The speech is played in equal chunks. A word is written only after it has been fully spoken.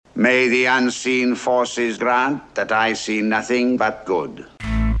May the unseen forces grant that I see nothing but good.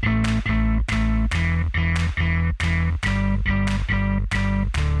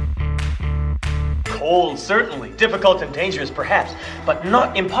 Cold, certainly. Difficult and dangerous, perhaps, but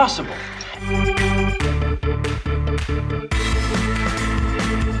not impossible.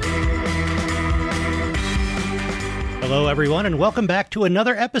 Hello, everyone, and welcome back to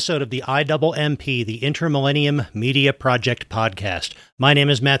another episode of the IMMP, the Intermillennium Media Project podcast. My name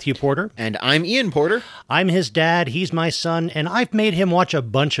is Matthew Porter. And I'm Ian Porter. I'm his dad, he's my son, and I've made him watch a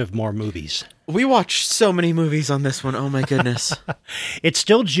bunch of more movies. We watched so many movies on this one, oh my goodness. It's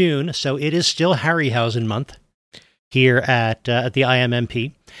still June, so it is still Harryhausen month here at the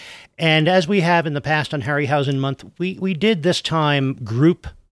IMMP. And as we have in the past on Harryhausen month, we did this time group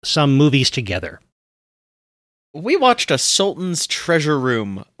some movies together. We watched a Sultan's treasure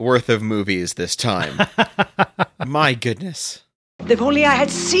room worth of movies this time. My goodness. If only I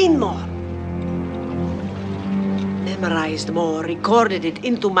had seen more. Memorized more, recorded it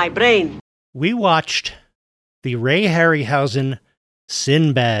into my brain. We watched the Ray Harryhausen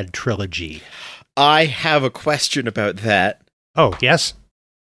Sinbad trilogy. I have a question about that. Oh, yes?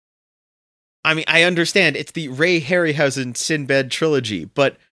 I mean, I understand it's the Ray Harryhausen Sinbad trilogy,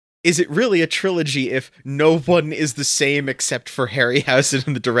 but is it really a trilogy if no one is the same except for Harryhausen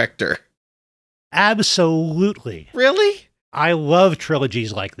and the director? Absolutely. Really? I love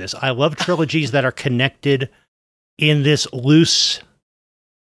trilogies like this. I love trilogies that are connected in this loose,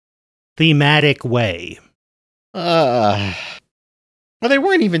 thematic way. Well, they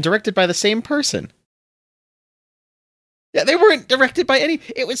weren't even directed by the same person. Yeah, they weren't directed by any...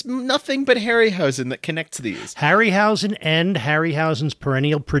 It was nothing but Harryhausen that connects these. Harryhausen and Harryhausen's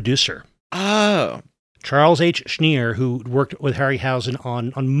perennial producer. Oh. Charles H. Schneer, who worked with Harryhausen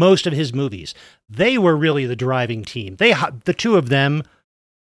on most of his movies. They were really the driving team. The two of them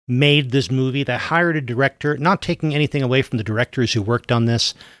made this movie. They hired a director, not taking anything away from the directors who worked on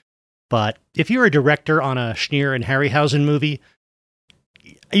this. But if you're a director on a Schneer and Harryhausen movie,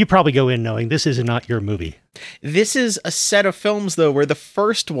 you probably go in knowing this is not your movie. This is a set of films, though, where the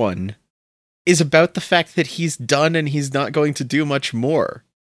first one is about the fact that he's done and he's not going to do much more.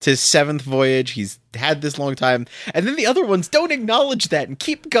 It's his seventh voyage. He's had this long time. And then the other ones don't acknowledge that and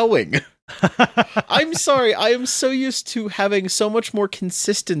keep going. I'm sorry. I am so used to having so much more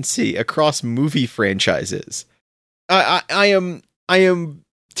consistency across movie franchises. I am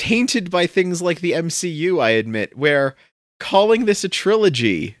tainted by things like the MCU, I admit, where calling this a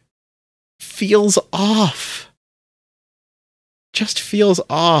trilogy feels off. Just feels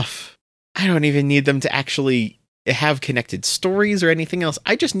off. I don't even need them to actually have connected stories or anything else.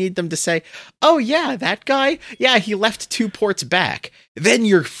 I just need them to say, oh yeah, that guy? Yeah, he left 2 ports back. Then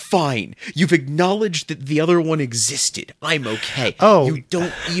you're fine. You've acknowledged that the other one existed. I'm okay. Oh. You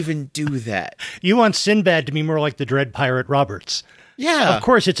don't even do that. You want Sinbad to be more like the Dread Pirate Roberts. Yeah. Of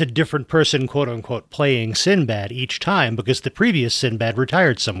course, it's a different person, quote-unquote, playing Sinbad each time because the previous Sinbad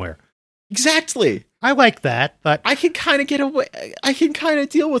retired somewhere. Exactly. I like that, but I can kind of get away. I can kind of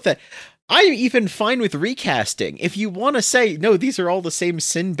deal with that. I'm even fine with recasting. If you want to say, no, these are all the same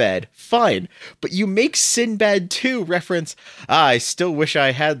Sinbad, fine. But you make Sinbad 2 reference, I still wish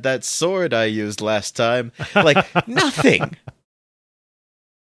I had that sword I used last time. Like, nothing.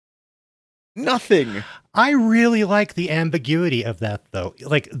 Nothing. I really like the ambiguity of that, though.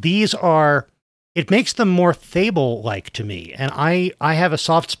 Like, it makes them more fable-like to me. And I have a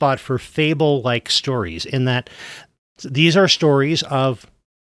soft spot for fable-like stories in that these are stories of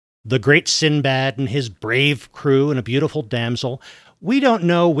the great Sinbad and his brave crew and a beautiful damsel. We don't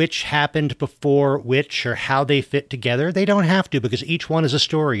know which happened before which or how they fit together. They don't have to because each one is a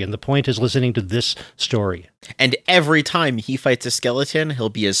story, and the point is listening to this story. And every time he fights a skeleton, he'll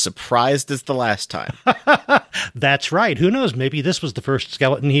be as surprised as the last time. That's right. Who knows? Maybe this was the first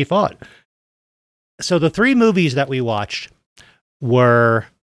skeleton he fought. So the 3 movies that we watched were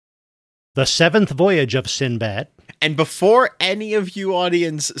The Seventh Voyage of Sinbad. And before any of you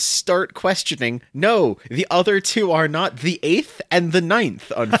audience start questioning, no, the other 2 are not the 8th and the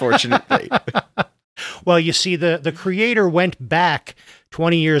 9th, unfortunately. Well, you see, the creator went back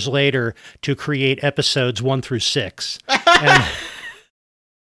 20 years later to create episodes 1 through 6.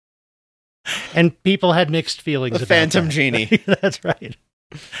 And people had mixed feelings about the Phantom that. Genie. That's right.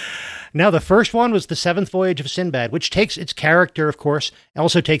 Now, the first one was The Seventh Voyage of Sinbad, which takes its character, of course,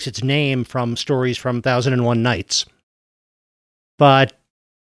 also takes its name from stories from Thousand and One Nights. But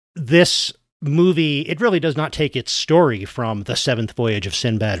this movie, it really does not take its story from The Seventh Voyage of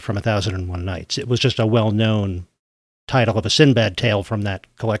Sinbad from 1001 Nights. It was just a well-known title of a Sinbad tale from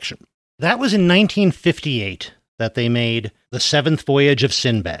that collection. That was in 1958. that they made The Seventh Voyage of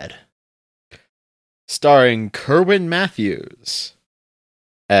Sinbad. Starring Kerwin Matthews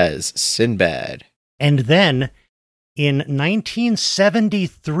as Sinbad. And then, in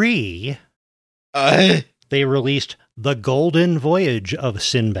 1973, they released The Golden Voyage of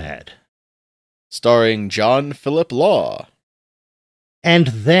Sinbad. Starring John Philip Law. And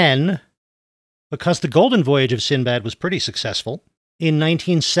then, because The Golden Voyage of Sinbad was pretty successful, in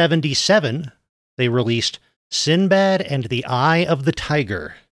 1977, they released Sinbad and the Eye of the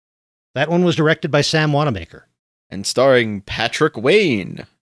Tiger. That one was directed by Sam Wanamaker. And starring Patrick Wayne.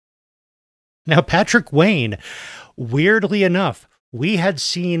 Now, Patrick Wayne, weirdly enough, we had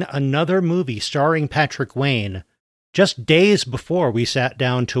seen another movie starring Patrick Wayne just days before we sat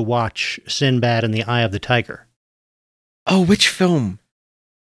down to watch Sinbad and the Eye of the Tiger. Oh, which film?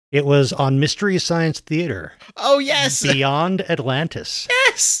 It was on Mystery Science Theater. Oh, yes! Beyond Atlantis.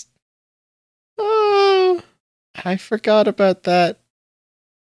 Yes! Oh, I forgot about that.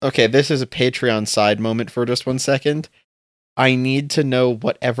 Okay, this is a Patreon side moment for just 1 second. I need to know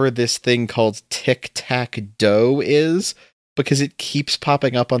whatever this thing called Tic-Tac-Doe is, because it keeps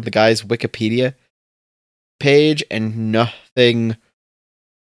popping up on the guy's Wikipedia page and nothing.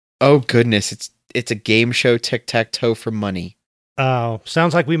 Oh goodness, it's a game show tic-tac-toe for money. Oh,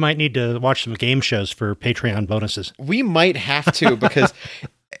 sounds like we might need to watch some game shows for Patreon bonuses. We might have to, because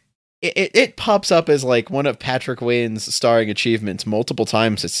it pops up as like one of Patrick Wayne's starring achievements multiple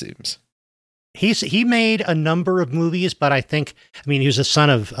times, it seems. He made a number of movies, but I mean, he was the son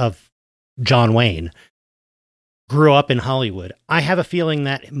of John Wayne. Grew up in Hollywood. I have a feeling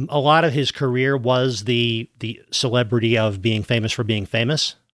that a lot of his career was the celebrity of being famous for being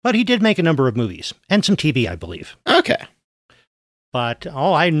famous, but he did make a number of movies and some TV, I believe. Okay. But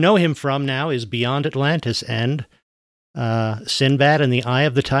all I know him from now is Beyond Atlantis and Sinbad and the Eye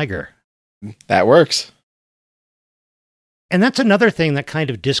of the Tiger. That works. And that's another thing that kind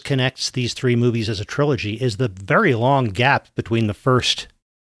of disconnects these three movies as a trilogy is the very long gap between the first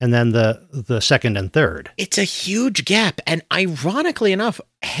and then the second and third. It's a huge gap. And ironically enough,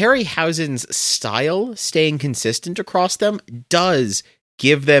 Harryhausen's style staying consistent across them does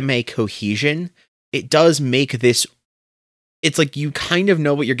give them a cohesion. It does make this, it's like you kind of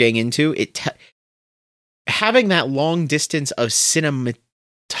know what you're getting into. Having that long distance of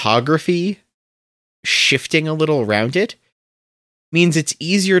cinematography shifting a little around it means it's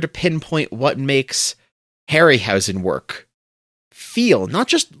easier to pinpoint what makes Harryhausen work. Feel, not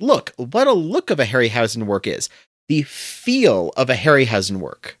just look, what a look of a Harryhausen work is. The feel of a Harryhausen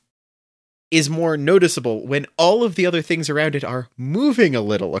work is more noticeable when all of the other things around it are moving a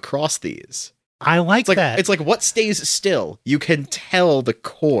little across these. I like that. It's like what stays still. You can tell the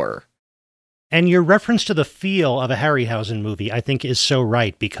core. And your reference to the feel of a Harryhausen movie, I think, is so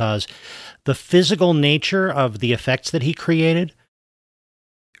right, because the physical nature of the effects that he created,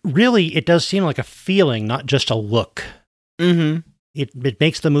 really, it does seem like a feeling, not just a look. Mm-hmm. It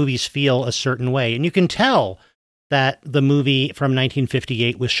makes the movies feel a certain way. And you can tell that the movie from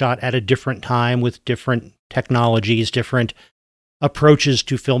 1958 was shot at a different time with different technologies, different approaches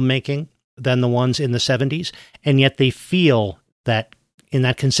to filmmaking than the ones in the 70s. And yet they feel that in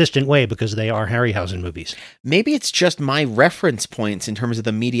that consistent way because they are Harryhausen movies. Maybe it's just my reference points in terms of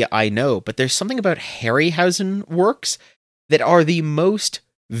the media I know, but there's something about Harryhausen works that are the most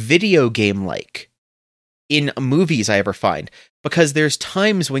video game-like in movies I ever find, because there's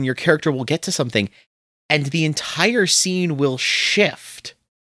times when your character will get to something and the entire scene will shift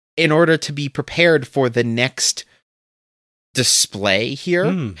in order to be prepared for the next display here.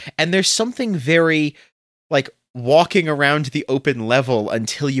 And there's something very like walking around the open level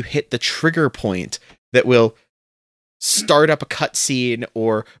until you hit the trigger point that will start up a cutscene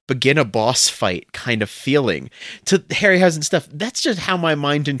or begin a boss fight kind of feeling to Harryhausen stuff. That's just how my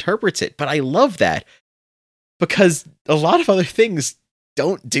mind interprets it. But I love that because a lot of other things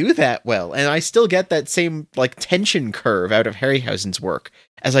don't do that well. And I still get that same like tension curve out of Harryhausen's work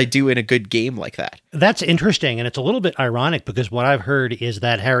as I do in a good game like that. That's interesting. And it's a little bit ironic because what I've heard is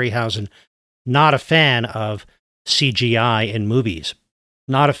that Harryhausen, not a fan of CGI in movies,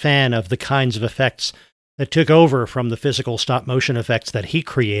 not a fan of the kinds of effects that took over from the physical stop motion effects that he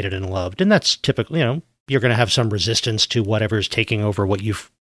created and loved. And that's typically, you're going to have some resistance to whatever's taking over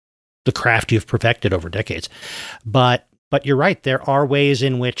the craft you've perfected over decades. But you're right. There are ways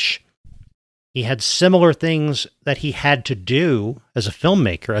in which he had similar things that he had to do as a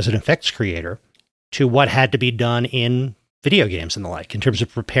filmmaker, as an effects creator, to what had to be done in video games and the like, in terms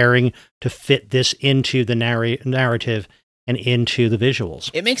of preparing to fit this into the narrative and into the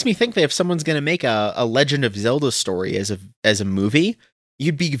visuals. It makes me think that if someone's going to make a Legend of Zelda story as a movie,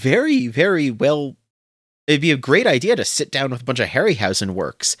 you'd be very, very well it'd be a great idea to sit down with a bunch of Harryhausen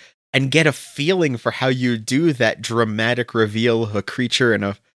works and get a feeling for how you do that dramatic reveal of a creature and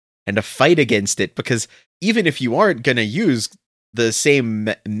a fight against it. Because even if you aren't going to use the same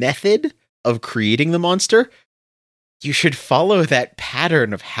method of creating the monster, you should follow that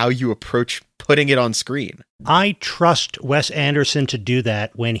pattern of how you approach putting it on screen. I trust Wes Anderson to do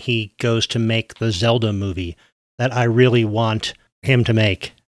that when he goes to make the Zelda movie that I really want him to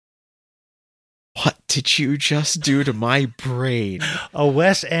make. What did you just do to my brain? A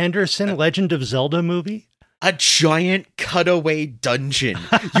Wes Anderson Legend of Zelda movie? A giant cutaway dungeon.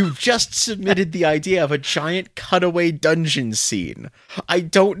 You just submitted the idea of a giant cutaway dungeon scene. I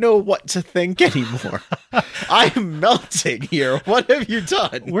don't know what to think anymore. I'm melting here. What have you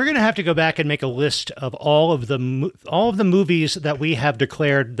done? We're going to have to go back and make a list of all of the movies that we have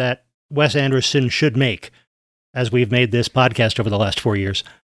declared that Wes Anderson should make, as we've made this podcast over the last 4 years.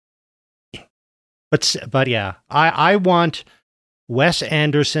 But yeah, I want Wes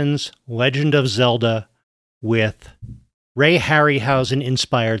Anderson's Legend of Zelda with Ray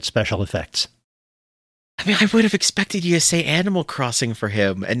Harryhausen-inspired special effects. I mean, I would have expected you to say Animal Crossing for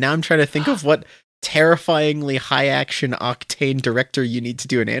him, and now I'm trying to think of what terrifyingly high-action octane director you need to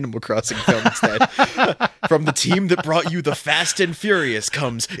do an Animal Crossing film instead. From the team that brought you the Fast and Furious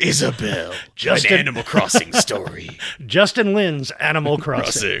comes Isabelle, an Animal Crossing story. Justin Lin's Animal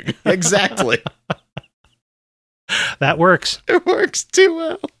Crossing. Exactly. That works. It works too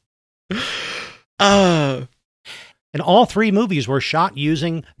well. And all 3 movies were shot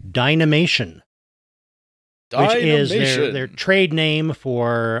using Dynamation, which is their trade name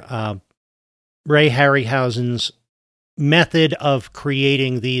for Ray Harryhausen's method of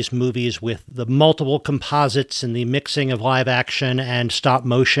creating these movies with the multiple composites and the mixing of live action and stop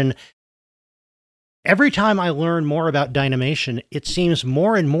motion. Every time I learn more about Dynamation, it seems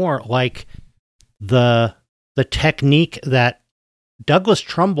more and more like the technique that Douglas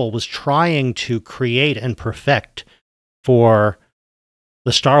Trumbull was trying to create and perfect for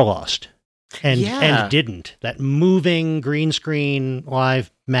the Starlost and didn't. That moving green screen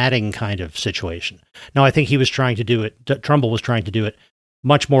live matting kind of situation. Now, I think he was trying to do it, Trumbull was trying to do it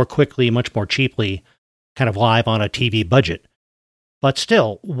much more quickly, much more cheaply, kind of live on a TV budget. But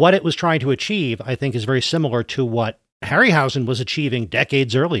still, what it was trying to achieve, I think, is very similar to what Harryhausen was achieving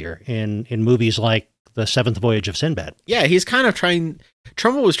decades earlier in movies like The Seventh Voyage of Sinbad. Yeah, he's kind of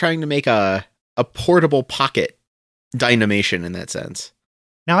Trumbull was trying to make a portable pocket Dynamation in that sense.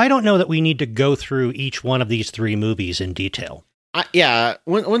 Now, I don't know that we need to go through each one of these 3 movies in detail.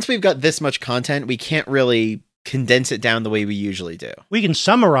 Once we've got this much content, we can't really condense it down the way we usually do. We can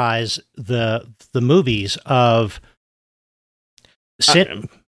summarize the movies of...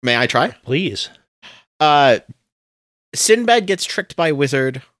 May I try? Please. Sinbad gets tricked by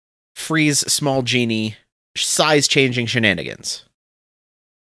wizard, frees small genie, size-changing shenanigans.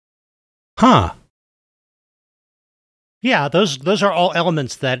 Huh. Yeah, those are all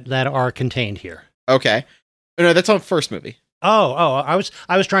elements that are contained here. Okay. No, that's on first movie. Oh, I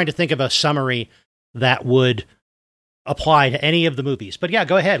was trying to think of a summary that would apply to any of the movies. But yeah,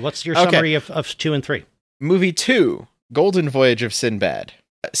 go ahead. What's your summary of 2 and 3? Movie 2, Golden Voyage of Sinbad.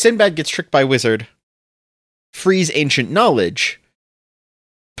 Sinbad gets tricked by wizard, frees ancient knowledge,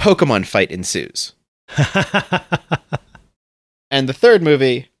 Pokemon fight ensues. And the third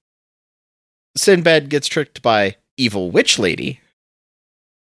movie, Sinbad gets tricked by evil witch lady.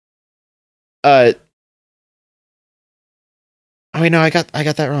 Oh wait, no, I got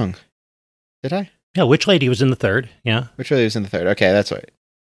that wrong. Did I? Yeah, witch lady was in the third. Yeah, witch lady was in the third. Okay, that's right.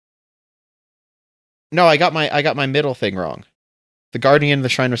 No, I got my middle thing wrong. The Guardian of the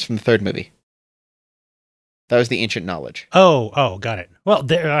Shrine was from the third movie. That was the ancient knowledge. Oh, got it. Well,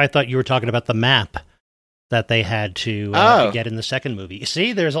 I thought you were talking about the map that they had to get in the second movie. You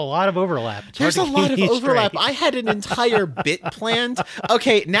see, there's a lot of overlap. There's a lot of overlap. I had an entire bit planned.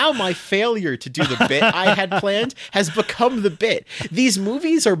 Okay, now my failure to do the bit I had planned has become the bit. These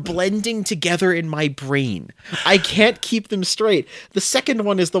movies are blending together in my brain. I can't keep them straight. The second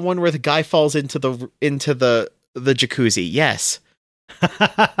one is the one where the guy falls into the jacuzzi. Yes.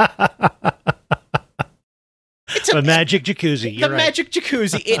 The magic jacuzzi. The magic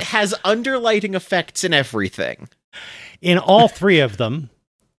jacuzzi. It has underlighting effects and everything. In all 3 of them,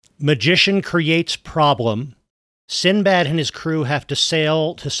 magician creates problem. Sinbad and his crew have to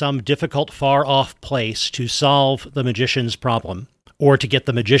sail to some difficult far-off place to solve the magician's problem, or to get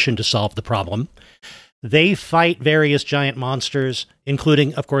the magician to solve the problem. They fight various giant monsters,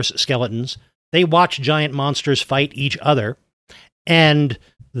 including, of course, skeletons. They watch giant monsters fight each other, and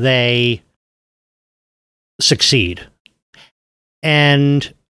they succeed.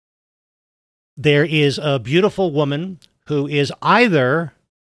 And there is a beautiful woman who is either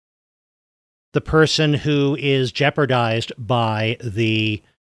the person who is jeopardized by the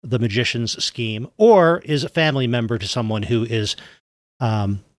magician's scheme, or is a family member to someone who is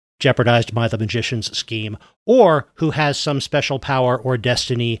jeopardized by the magician's scheme, or who has some special power or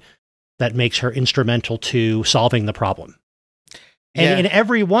destiny that makes her instrumental to solving the problem. And in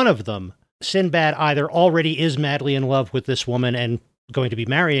every one of them, Sinbad either already is madly in love with this woman and going to be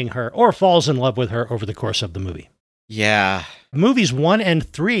marrying her, or falls in love with her over the course of the movie. Yeah. Movies 1 and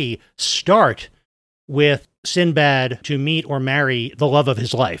 3 start with Sinbad to meet or marry the love of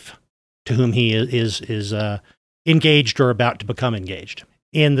his life, to whom he is engaged or about to become engaged.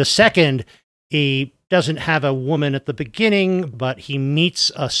 In the second, he doesn't have a woman at the beginning, but he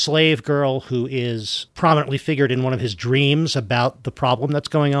meets a slave girl who is prominently figured in one of his dreams about the problem that's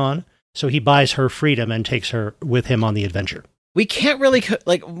going on. So he buys her freedom and takes her with him on the adventure. We can't really,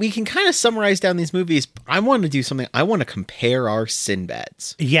 we can kind of summarize down these movies. I want to do something. I want to compare our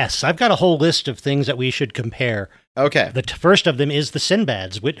Sinbads. Yes, I've got a whole list of things that we should compare. Okay. The first of them is the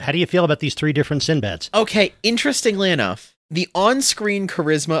Sinbads. How do you feel about these three different Sinbads? Okay, interestingly enough, the on-screen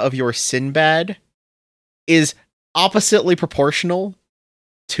charisma of your Sinbad is oppositely proportional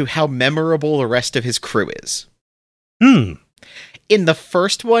to how memorable the rest of his crew is. In the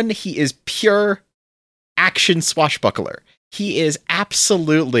first one, he is pure action swashbuckler. He is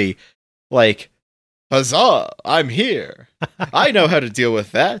absolutely like, huzzah, I'm here. I know how to deal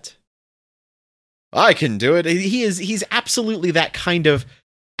with that. I can do it. He's absolutely that kind of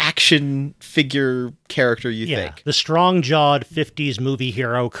action figure character, you think. The strong-jawed 50s movie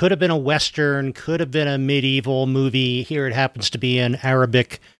hero. Could have been a Western, could have been a medieval movie. Here it happens to be an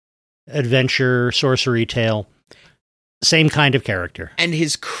Arabic adventure sorcery tale. Same kind of character. And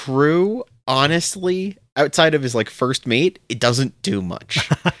his crew, honestly, outside of his first mate, it doesn't do much.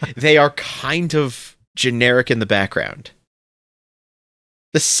 They are kind of generic in the background.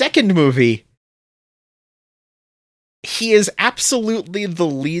 The second movie, he is absolutely the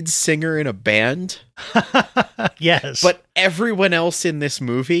lead singer in a band. Yes. But everyone else in this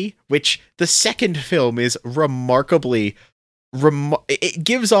movie, which the second film is remarkably... it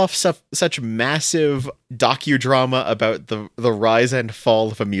gives off such massive docudrama about the rise and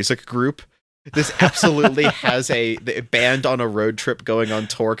fall of a music group. This absolutely has the band on a road trip going on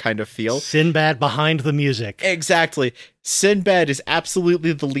tour kind of feel. Sinbad behind the music. Exactly. Sinbad is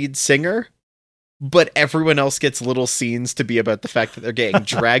absolutely the lead singer, but everyone else gets little scenes to be about the fact that they're getting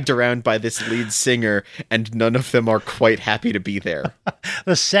dragged around by this lead singer, and none of them are quite happy to be there.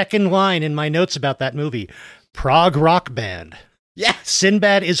 The second line in my notes about that movie, prog rock band. Yes.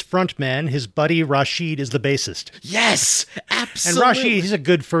 Sinbad is frontman. His buddy Rashid is the bassist. Yes, absolutely. And Rashid, he's a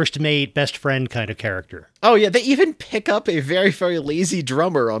good first mate, best friend kind of character. Oh yeah, they even pick up a very, very lazy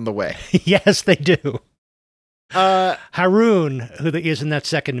drummer on the way. Yes, they do. Haroun, who is in that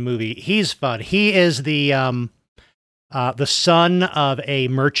second movie, he's fun. He is the son of a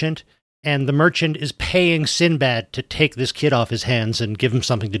merchant, and the merchant is paying Sinbad to take this kid off his hands and give him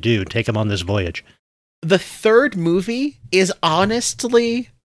something to do, take him on this voyage. The third movie is honestly,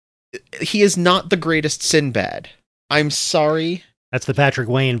 he is not the greatest Sinbad. I'm sorry. That's the Patrick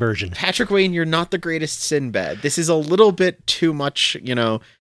Wayne version. Patrick Wayne, you're not the greatest Sinbad. This is a little bit too much,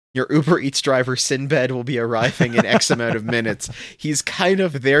 your Uber Eats driver Sinbad will be arriving in X amount of minutes. He's kind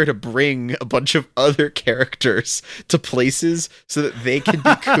of there to bring a bunch of other characters to places so that they can be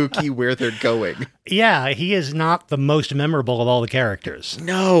kooky where they're going. Yeah, he is not the most memorable of all the characters.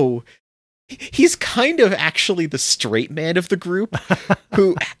 No. He's kind of actually the straight man of the group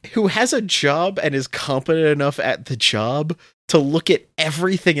who has a job and is competent enough at the job to look at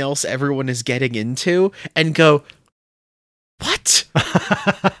everything else everyone is getting into and go, what?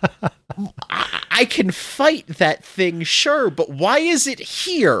 I can fight that thing, sure, but why is it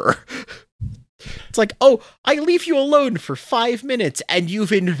here? It's like, oh, I leave you alone for 5 minutes and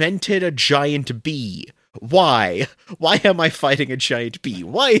you've invented a giant bee. Why? Why am I fighting a giant bee?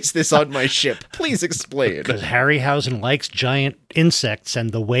 Why is this on my ship? Please explain. Because Harryhausen likes giant insects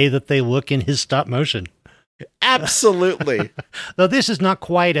and the way that they look in his stop motion. Absolutely. Though this is not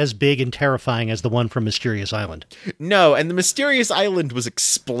quite as big and terrifying as the one from Mysterious Island. No, and the Mysterious Island was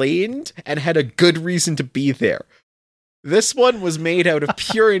explained and had a good reason to be there. This one was made out of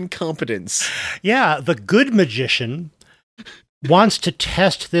pure incompetence. Yeah, the good magician wants to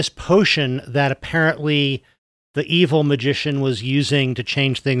test this potion that apparently the evil magician was using to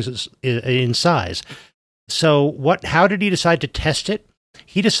change things in size. So how did he decide to test it?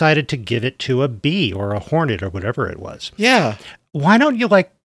 He decided to give it to a bee or a hornet or whatever it was. Yeah. Why don't you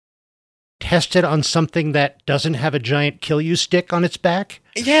test it on something that doesn't have a giant kill you stick on its back?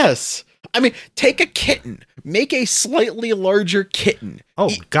 Yes. I mean, take a kitten, make a slightly larger kitten.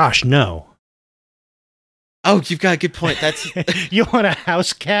 Oh, gosh, no. Oh, you've got a good point. That's You want a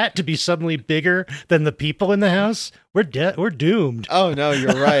house cat to be suddenly bigger than the people in the house? We're doomed. Oh, no,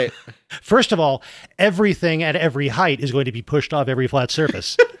 you're right. First of all, everything at every height is going to be pushed off every flat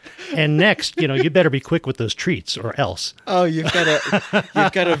surface. And next, you better be quick with those treats or else. Oh, you've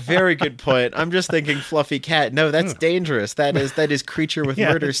got a very good point. I'm just thinking fluffy cat. No, that's dangerous. That is creature with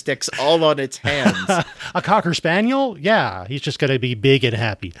murder sticks all on its hands. A Cocker Spaniel? Yeah, he's just going to be big and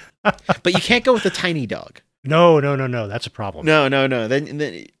happy. But you can't go with a tiny dog. No. That's a problem. No.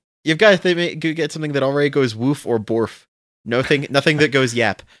 Then you've got to get something that already goes woof or borf. Nothing that goes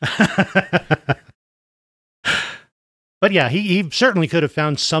yap. But yeah, he certainly could have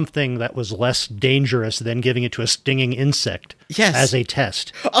found something that was less dangerous than giving it to a stinging insect as a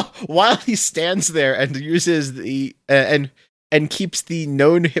test. Oh, while he stands there and uses the and keeps the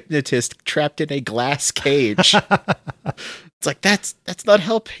known hypnotist trapped in a glass cage. It's like that's not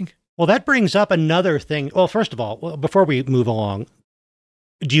helping. Well, that brings up another thing. Well, first of all, before we move along,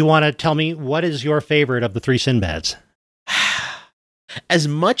 do you want to tell me what is your favorite of the three Sinbads? As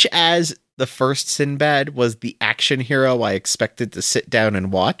much as the first Sinbad was the action hero I expected to sit down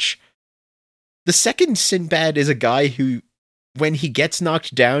and watch, the second Sinbad is a guy who, when he gets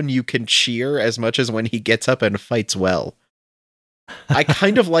knocked down, you can cheer as much as when he gets up and fights well. I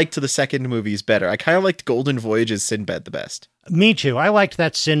kind of liked the second movies better. I kind of liked Golden Voyage's Sinbad the best. Me too. I liked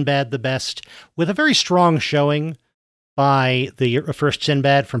that Sinbad the best, with a very strong showing by the first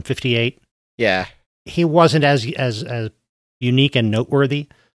Sinbad from 58. Yeah. He wasn't as unique and noteworthy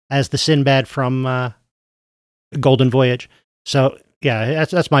as the Sinbad from Golden Voyage. So, yeah,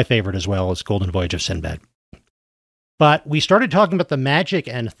 that's my favorite as well, as Golden Voyage of Sinbad. But we started talking about the magic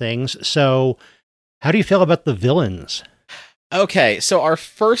and things, so how do you feel about the villains? Okay, so our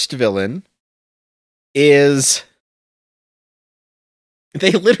first villain is...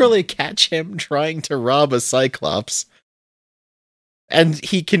 They literally catch him trying to rob a Cyclops, and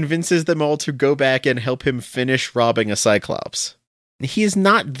he convinces them all to go back and help him finish robbing a Cyclops. He's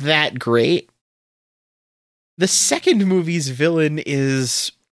not that great. The second movie's villain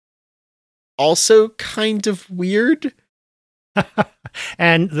is also kind of weird.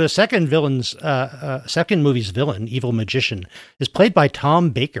 And the second movie's villain, Evil Magician, is played by Tom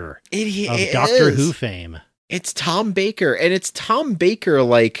Baker of Doctor Who fame. It's Tom Baker, and it's Tom Baker,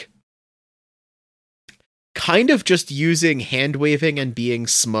 like, kind of just using hand-waving and being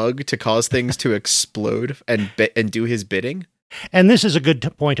smug to cause things to explode and do his bidding. And this is a good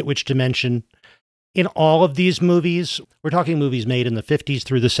point at which to mention, in all of these movies, we're talking movies made in the 50s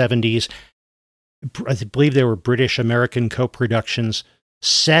through the 70s, I believe they were British-American co-productions,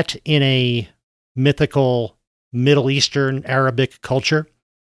 set in a mythical Middle Eastern Arabic culture.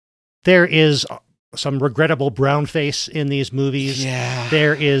 There is some regrettable brown face in these movies. Yeah.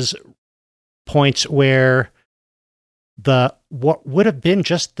 There is points where what would have been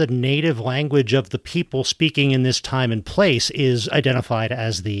just the native language of the people speaking in this time and place is identified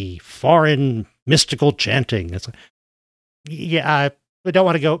as the foreign mystical chanting. It's like, I don't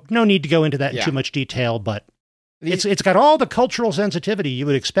want to go, no need to go into that in too much detail, but it's got all the cultural sensitivity you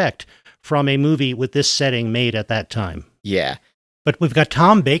would expect from a movie with this setting made at that time. Yeah. But we've got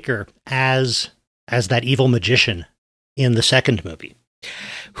Tom Baker as that evil magician in the second movie.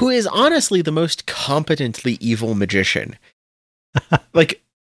 Who is honestly the most competently evil magician. Like,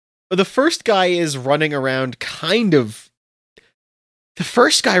 the first guy is running around The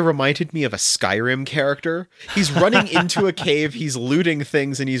first guy reminded me of a Skyrim character. He's running into a cave, he's looting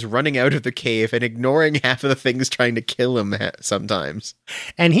things, and he's running out of the cave and ignoring half of the things trying to kill him sometimes.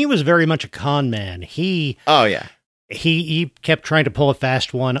 And he was very much a con man. He kept trying to pull a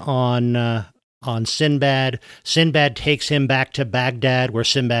fast one on Sinbad. Sinbad takes him back to Baghdad, where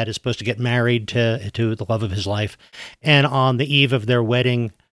Sinbad is supposed to get married to the love of his life. And on the eve of their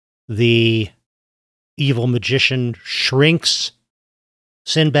wedding, the evil magician shrinks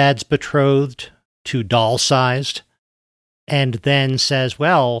Sinbad's betrothed to doll-sized, and then says,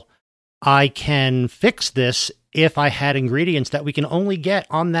 well, I can fix this if I had ingredients that we can only get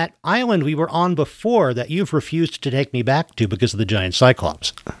on that island we were on before that you've refused to take me back to because of the giant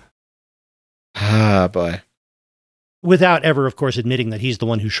Cyclops. Ah, boy. Without ever, of course, admitting that he's the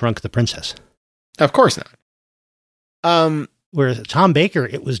one who shrunk the princess. Of course not. Whereas Tom Baker,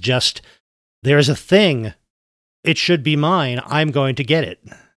 it was just, there's a thing. It should be mine. I'm going to get it.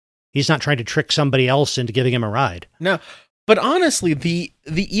 He's not trying to trick somebody else into giving him a ride. No, but honestly, the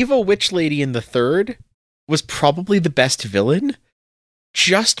evil witch lady in the third was probably the best villain,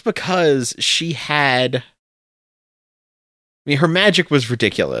 just because she had... I mean, her magic was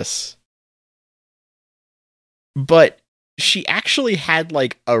ridiculous. but she actually had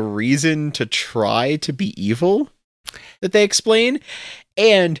like a reason to try to be evil that they explain,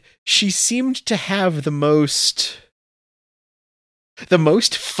 and she seemed to have the most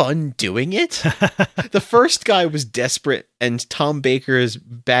fun doing it. The first guy was desperate and Tom Baker's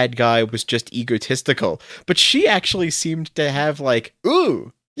bad guy was just egotistical, but she actually seemed to have like,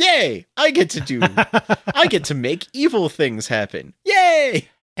 ooh, yay, I get to make evil things happen. Yay!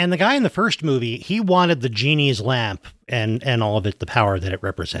 And the guy in the first movie, he wanted the genie's lamp and all of it, the power that it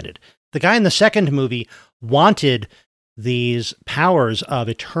represented. The guy in the second movie wanted these powers of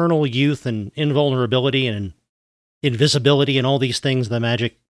eternal youth and invulnerability and invisibility and all these things the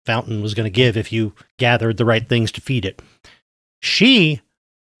magic fountain was going to give if you gathered the right things to feed it. She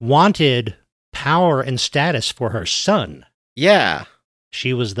wanted power and status for her son. Yeah.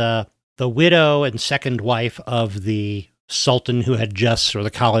 She was the widow and second wife of the sultan who had just, or the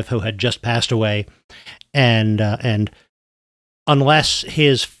caliph who had just passed away. And unless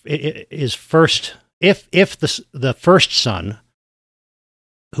his first, if the first son,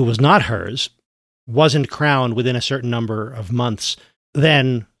 who was not hers, wasn't crowned within a certain number of months,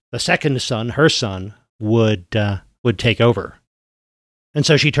 then the second son, her son, would take over. And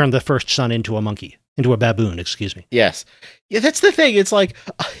so she turned the first son into a baboon, excuse me. Yes. Yeah, that's the thing. It's like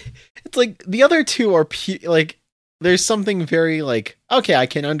the other two are like, there's something very like, okay, I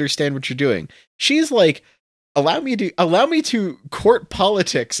can understand what you're doing. She's like, allow me to court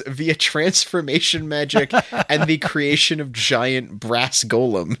politics via transformation magic and the creation of giant brass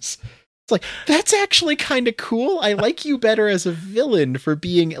golems. It's like, that's actually kind of cool. I like you better as a villain for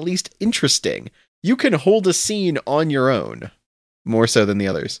being at least interesting. You can hold a scene on your own, more so than the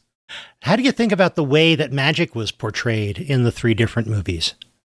others. How do you think about the way that magic was portrayed in the three different movies?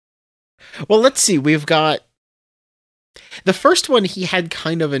 Well, let's see. We've got the first one. He had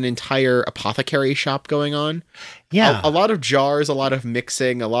kind of an entire apothecary shop going on. Yeah. A lot of jars, a lot of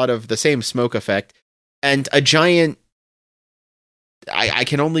mixing, a lot of the same smoke effect, and a giant, I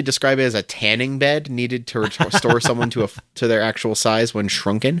can only describe it as a tanning bed needed to restore someone to their actual size when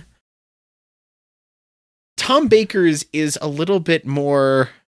shrunken. Tom Baker's is a little bit more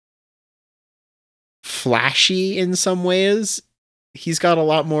flashy in some ways. He's got a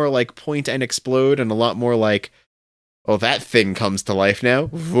lot more like point and explode and a lot more like, oh, that thing comes to life now.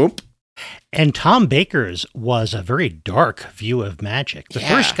 Whoop. And Tom Baker's was a very dark view of magic. The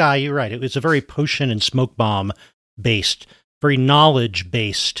first guy, you're right, it was a very potion and smoke bomb based, very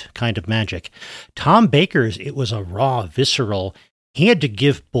knowledge-based kind of magic. Tom Baker's, it was a raw, visceral. He had to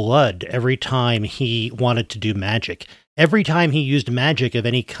give blood every time he wanted to do magic. Every time he used magic of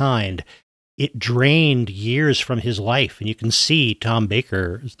any kind, it drained years from his life. And you can see Tom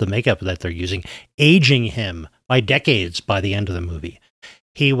Baker, the makeup that they're using, aging him by decades by the end of the movie.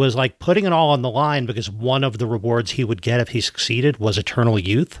 He was like putting it all on the line because one of the rewards he would get if he succeeded was eternal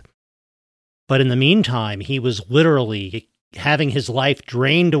youth. But in the meantime, he was literally having his life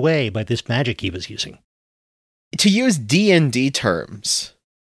drained away by this magic he was using. To use D&D terms,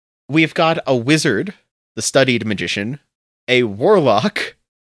 we've got a wizard, the studied magician, a warlock,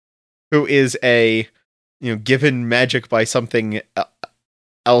 who is given magic by something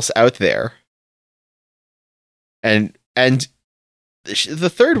else out there, and the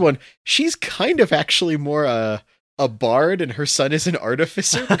third one, she's kind of actually more a bard, and her son is an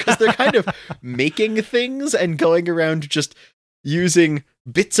artificer, because they're kind of making things and going around just using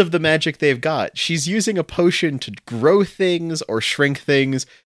bits of the magic they've got. She's using a potion to grow things or shrink things.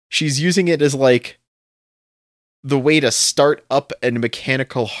 She's using it as like the way to start up a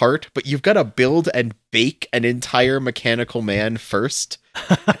mechanical heart, but you've got to build and bake an entire mechanical man first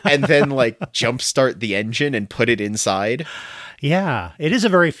and then like jumpstart the engine and put it inside. Yeah, it is a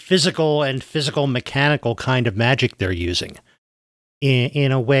very physical mechanical kind of magic they're using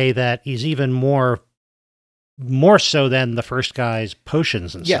in a way that is even more so than the first guy's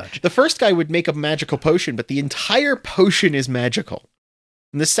potions and such. The first guy would make a magical potion, but the entire potion is magical.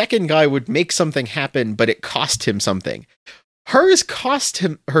 And the second guy would make something happen, but it cost him something. Hers cost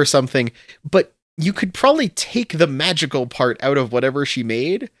her something, but you could probably take the magical part out of whatever she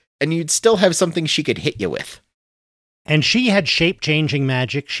made, and you'd still have something she could hit you with. And she had shape-changing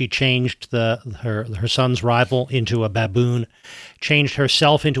magic. She changed her son's rival into a baboon, changed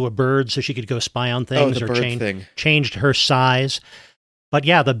herself into a bird so she could go spy on things, changed her size. But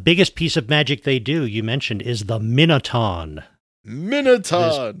yeah, the biggest piece of magic they do, you mentioned, is the Minotaur.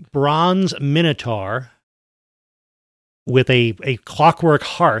 This bronze minotaur with a clockwork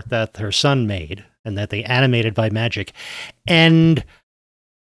heart that her son made and that they animated by magic. And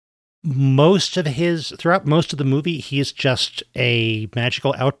throughout most of the movie, he's just a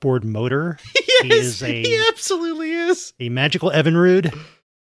magical outboard motor. Yes, he absolutely is. A magical Evinrude.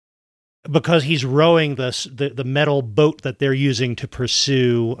 Because he's rowing the metal boat that they're using to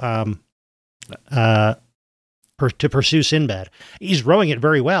pursue Sinbad. He's rowing it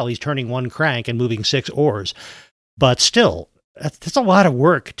very well. He's turning one crank and moving 6 oars. But still, that's a lot of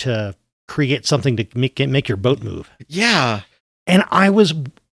work to create something to make your boat move. Yeah. And that's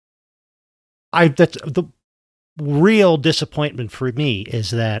the real disappointment for me, is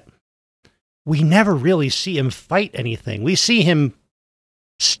that we never really see him fight anything. We see him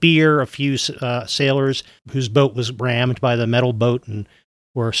spear a few sailors whose boat was rammed by the metal boat and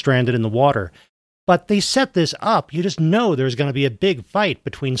were stranded in the water. But they set this up. You just know there's going to be a big fight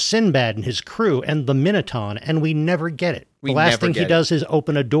between Sinbad and his crew and the Minotaur, and we never get it. The last thing he does is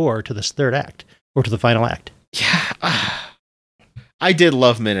open a door to this third act, or to the final act. Yeah. I did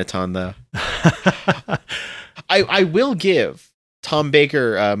love Minotaur, though. I will give Tom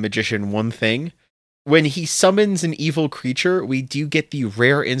Baker, magician, one thing. When he summons an evil creature, we do get the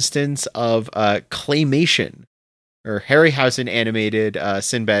rare instance of claymation, or Harryhausen animated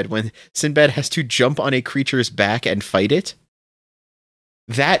Sinbad, when Sinbad has to jump on a creature's back and fight it.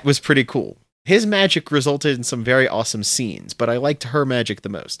 That was pretty cool. His magic resulted in some very awesome scenes, but I liked her magic the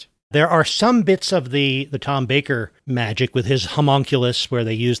most. There are some bits of the Tom Baker magic with his homunculus where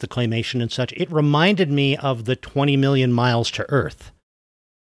they use the claymation and such. It reminded me of the 20 Million Miles to Earth.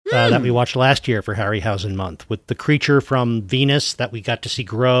 That we watched last year for Harryhausen month, with the creature from Venus that we got to see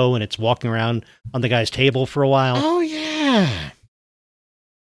grow, and it's walking around on the guy's table for a while. Oh, yeah.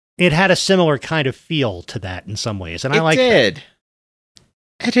 It had a similar kind of feel to that in some ways, and I liked it.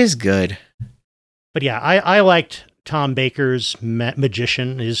 It is good. But yeah, I liked Tom Baker's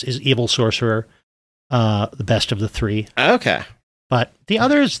magician, his evil sorcerer, the best of the three. Okay. But the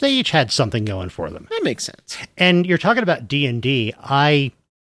others, they each had something going for them. That makes sense. And you're talking about D&D.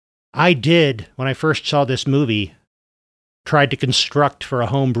 I did, when I first saw this movie, tried to construct for a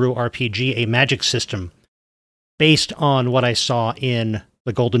homebrew RPG a magic system based on what I saw in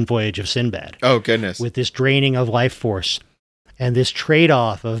The Golden Voyage of Sinbad. Oh, goodness. With this draining of life force and this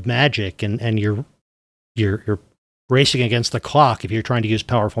trade-off of magic, and you're racing against the clock if you're trying to use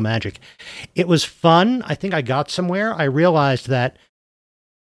powerful magic. It was fun. I think I got somewhere. I realized that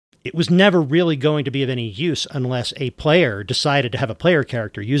it was never really going to be of any use unless a player decided to have a player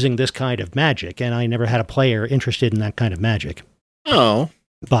character using this kind of magic, and I never had a player interested in that kind of magic. Oh.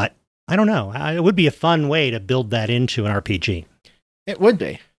 But I don't know. It would be a fun way to build that into an RPG. It would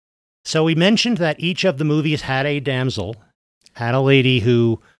be. So we mentioned that each of the movies had a damsel, had a lady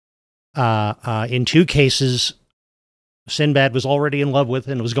who, in 2 cases, Sinbad was already in love with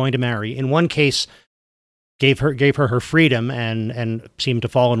and was going to marry. In one case, gave her freedom and seemed to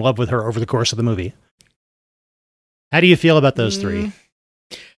fall in love with her over the course of the movie. How do you feel about those 3?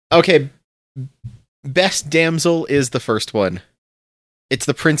 Okay. Best damsel is the first one. It's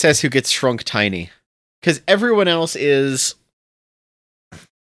the princess who gets shrunk tiny. Because everyone else is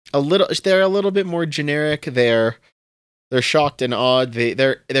they're a little bit more generic. They're shocked and awed.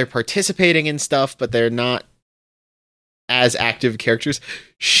 They're participating in stuff, but they're not as active characters.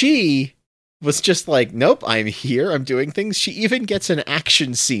 She was just like, nope, I'm here, I'm doing things. She even gets an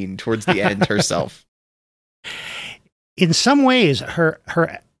action scene towards the end herself. In some ways, her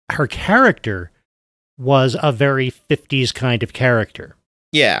character was a very 50s kind of character.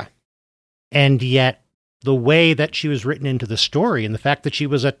 Yeah. And yet, the way that she was written into the story, and the fact that she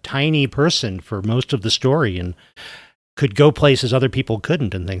was a tiny person for most of the story and could go places other people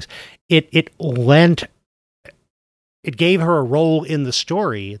couldn't and things, it gave her a role in the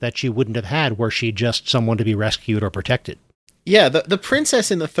story that she wouldn't have had were she just someone to be rescued or protected. Yeah, the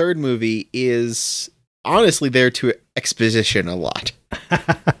princess in the third movie is honestly there to exposition a lot.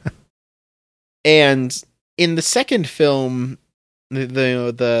 And in the second film,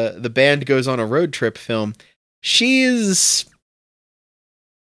 the band goes on a road trip film, she's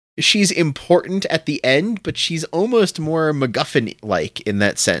important at the end, but she's almost more MacGuffin-like in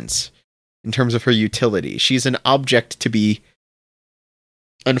that sense. In terms of her utility, she's an object to be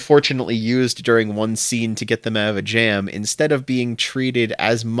unfortunately used during one scene to get them out of a jam, instead of being treated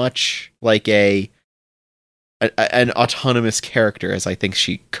as much like an autonomous character as I think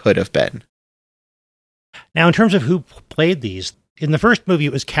she could have been. Now, in terms of who played these, in the first movie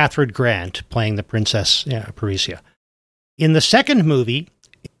it was Catherine Grant playing the Princess Parisia. In the second movie,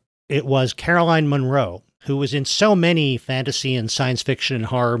 it was Caroline Munro, who was in so many fantasy and science fiction and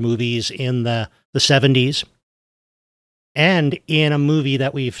horror movies in the 70s, and in a movie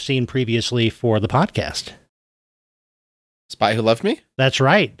that we've seen previously for the podcast. Spy Who Loved Me? That's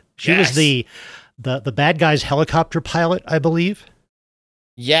right. She was Yes. the bad guy's helicopter pilot, I believe.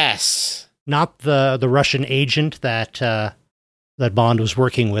 Yes. Not the Russian agent that that Bond was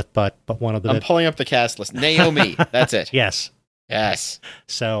working with, but one of the I'm pulling up the cast list. Naomi. That's it. yes. Yes.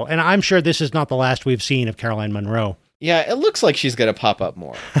 So, and I'm sure this is not the last we've seen of Caroline Munro. Yeah, it looks like she's going to pop up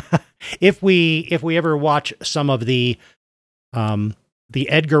more. If we ever watch some of the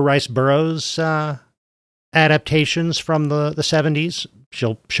Edgar Rice Burroughs adaptations from the 70s,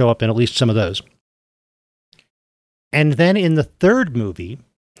 she'll show up in at least some of those. And then in the third movie,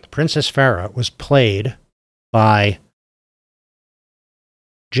 Princess Farah was played by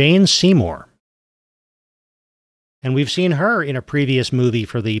Jane Seymour. And we've seen her in a previous movie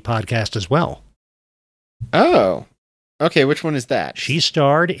for the podcast as well. Oh. Okay, which one is that? She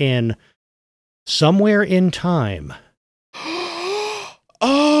starred in Somewhere in Time.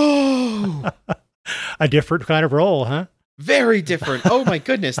 Oh! A different kind of role, huh? Very different. Oh my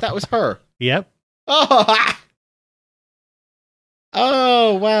goodness, that was her. Yep. Oh,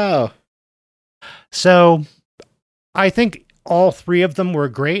 oh wow. So I think all three of them were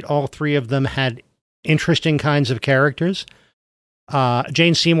great. All three of them had interesting kinds of characters.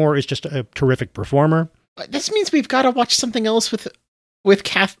 Jane Seymour is just a terrific performer. This means we've got to watch something else with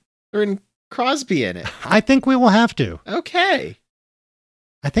Catherine Crosby in it. I think we will have to. Okay.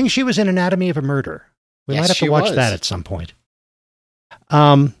 I think she was in Anatomy of a Murder. We Yes, might have she to watch was. that at some point.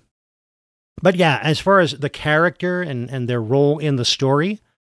 But yeah, as far as the character and their role in the story,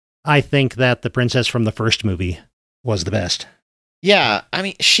 I think that the princess from the first movie was the best. Yeah, I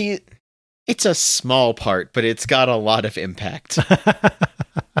mean, it's a small part, but it's got a lot of impact.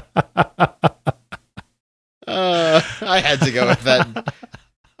 I had to go with that.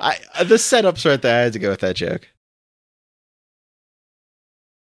 The setup's right there. I had to go with that joke.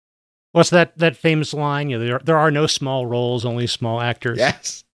 What's that famous line? You know, there are no small roles, only small actors.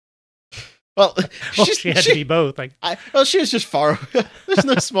 Yes. Well, She had to be both. Like, she was just far. There's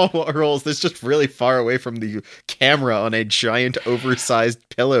no small roles. There's just really far away from the camera on a giant, oversized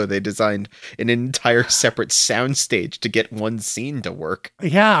pillow. They designed an entire separate soundstage to get one scene to work.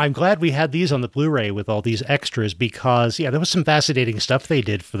 yeah, I'm glad we had these on the Blu-ray with all these extras because, yeah, there was some fascinating stuff they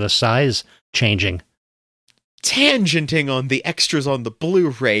did for the size changing. Tangenting on the extras on the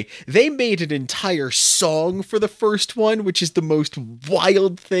Blu-ray, they made an entire song for the first one, which is the most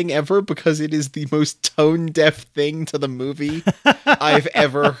wild thing ever because it is the most tone-deaf thing to the movie I've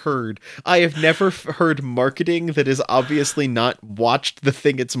ever heard. I have never heard marketing that is obviously not watched the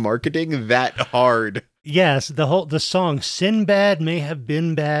thing it's marketing that hard. Yes, the song Sinbad may have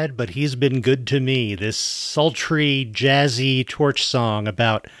been bad, but he's been good to me. This sultry, jazzy torch song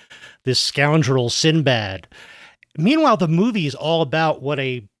about this scoundrel Sinbad. Meanwhile, the movie is all about what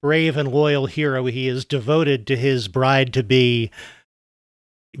a brave and loyal hero he is, devoted to his bride-to-be.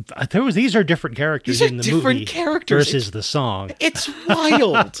 These are different characters These are in the different movie characters. versus the song. It's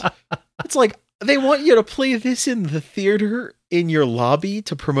wild. It's like they want you to play this in the theater in your lobby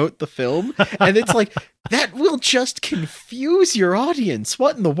to promote the film. And it's like, that will just confuse your audience.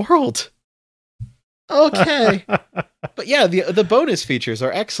 What in the world? Okay. But yeah, the bonus features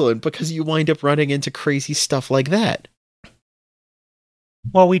are excellent because you wind up running into crazy stuff like that.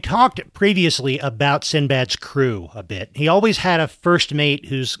 Well, we talked previously about Sinbad's crew a bit. He always had a first mate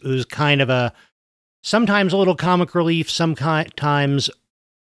who's kind of sometimes a little comic relief, sometimes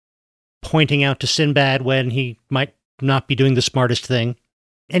pointing out to Sinbad when he might not be doing the smartest thing.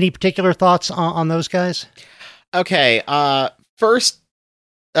 Any particular thoughts on those guys? Okay, first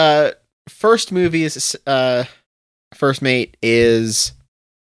movie's first mate is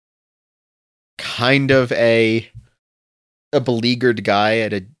kind of a beleaguered guy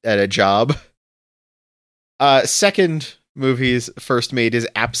at a job. Second movie's first mate is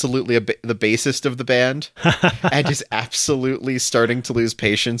absolutely the bassist of the band and is absolutely starting to lose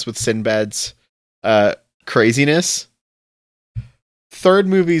patience with Sinbad's craziness. Third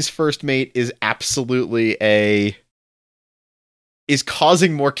movie's first mate is absolutely is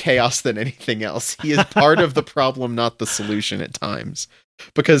causing more chaos than anything else. He is part of the problem, not the solution at times.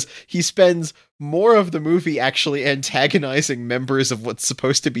 Because he spends more of the movie actually antagonizing members of what's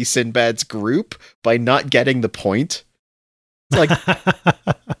supposed to be Sinbad's group by not getting the point.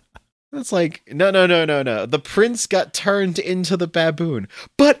 It's like, no. The prince got turned into the baboon.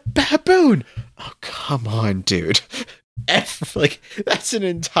 But baboon! Oh, come on, dude. That's an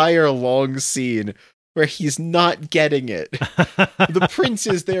entire long scene where he's not getting it. The prince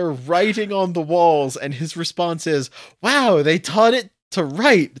is there writing on the walls, and his response is, wow, they taught it to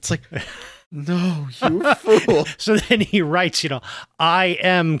write. It's like, no, you fool. So then he writes, I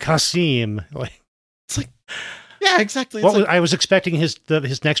am Kasim. It's like, yeah, Yeah, exactly. I was expecting his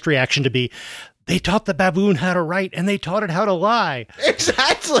next reaction to be, they taught the baboon how to write and they taught it how to lie.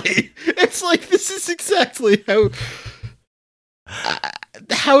 Exactly. It's like, this is exactly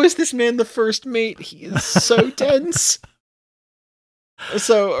how is this man the first mate? He is so tense.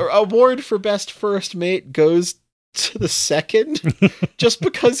 So, award for best first mate goes to the second, just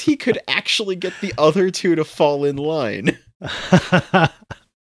because he could actually get the other two to fall in line.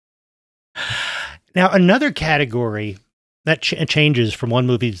 Now, another category that changes from one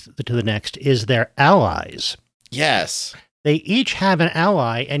movie to the next is their allies. Yes. They each have an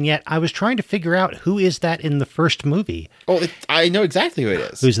ally, and yet I was trying to figure out who is that in the first movie. Oh, I know exactly who it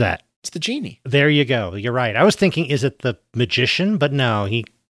is. Who's that? It's the genie. There you go. You're right. I was thinking, is it the magician? But no,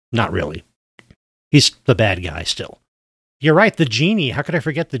 not really. He's the bad guy still. You're right, the genie. How could I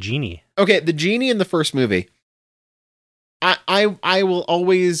forget the genie? Okay, the genie in the first movie. I will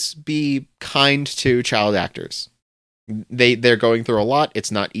always be kind to child actors. They're going through a lot.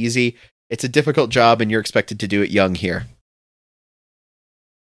 It's not easy. It's a difficult job, and you're expected to do it young here.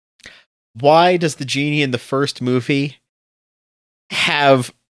 Why does the genie in the first movie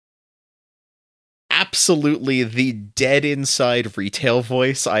have absolutely the dead inside retail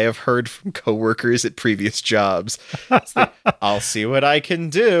voice I have heard from coworkers at previous jobs? It's like, I'll see what I can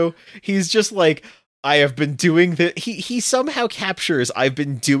do. He's just like, I have been doing this. He somehow captures, I've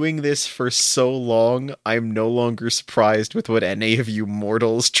been doing this for so long, I'm no longer surprised with what any of you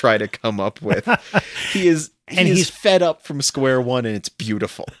mortals try to come up with. He's fed up from square one, and it's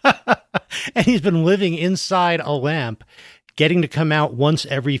beautiful. And he's been living inside a lamp, getting to come out once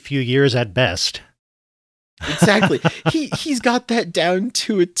every few years at best. Exactly. He's got that down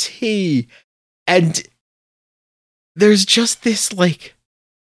to a T. And there's just this, like,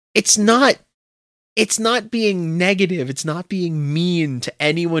 it's not being negative. It's not being mean to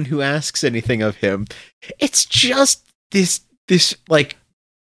anyone who asks anything of him. It's just this like,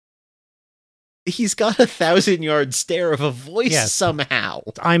 he's got 1,000-yard stare of a voice somehow.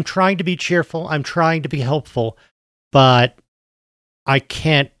 I'm trying to be cheerful. I'm trying to be helpful, but I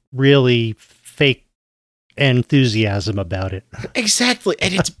can't really fake enthusiasm about it. Exactly.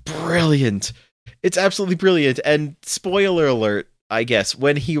 And it's brilliant. It's absolutely brilliant. And spoiler alert, I guess,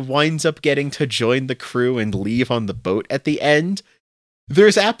 when he winds up getting to join the crew and leave on the boat at the end,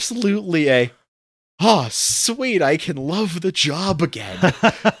 there's absolutely a, oh, sweet, I can love the job again.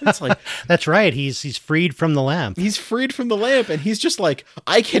 It's like, that's right. He's freed from the lamp. He's freed from the lamp, and he's just like,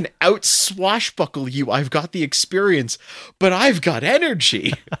 I can out swashbuckle you. I've got the experience, but I've got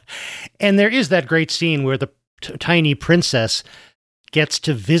energy. And there is that great scene where the tiny princess gets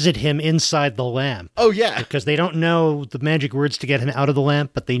to visit him inside the lamp. Oh, yeah. Because they don't know the magic words to get him out of the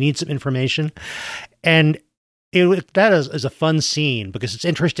lamp, but they need some information. And that is a fun scene because it's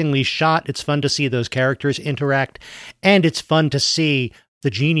interestingly shot. It's fun to see those characters interact. And it's fun to see the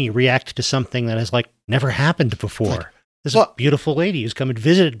genie react to something that has, like, never happened before. There's a beautiful lady who's come and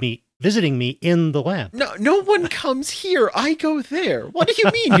visiting me in the lamp. No one comes here. I go there. What do you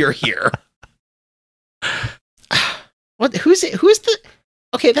mean you're here? What? Who's the?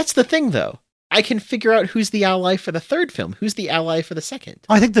 Okay, that's the thing, though. I can figure out who's the ally for the third film. Who's the ally for the second?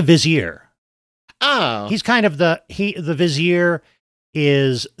 I think the Vizier. Oh, he's kind of the Vizier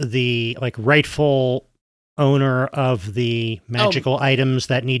is the, like, rightful owner of the magical items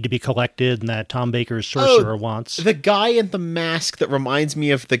that need to be collected and that Tom Baker's sorcerer wants. The guy in the mask that reminds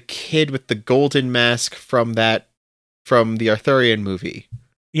me of the kid with the golden mask from the Arthurian movie.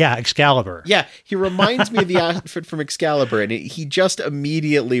 Yeah, Excalibur. Yeah, he reminds me of the outfit from Excalibur, and he just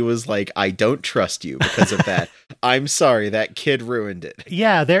immediately was like, I don't trust you because of that. I'm sorry, that kid ruined it.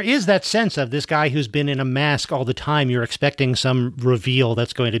 Yeah, there is that sense of this guy who's been in a mask all the time. You're expecting some reveal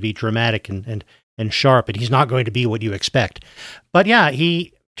that's going to be dramatic and sharp, and he's not going to be what you expect. But yeah,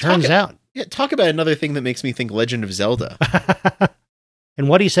 he turns out... Yeah, talk about another thing that makes me think Legend of Zelda. And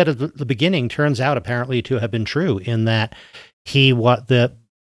what he said at the beginning turns out apparently to have been true, in that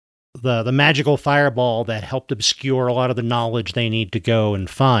the magical fireball that helped obscure a lot of the knowledge they need to go and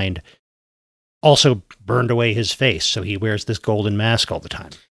find also burned away his face, so he wears this golden mask all the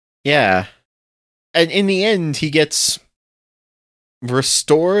time. Yeah. And in the end, he gets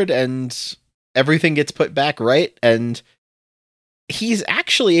restored and everything gets put back right, and he's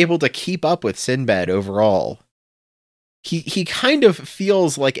actually able to keep up with Sinbad overall. He kind of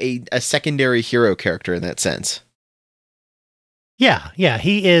feels like a secondary hero character in that sense. Yeah,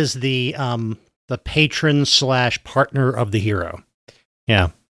 he is the patron / partner of the hero. Yeah.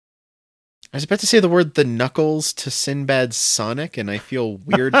 I was about to say the word the Knuckles to Sinbad's Sonic, and I feel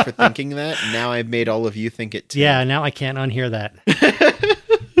weird for thinking that. Now I've made all of you think it too. Yeah, now I can't unhear that.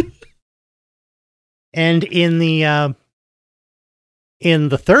 And in the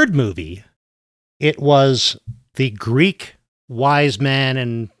third movie, it was the Greek wise man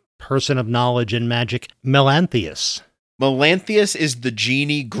and person of knowledge and magic, Melanthius. Melanthius is the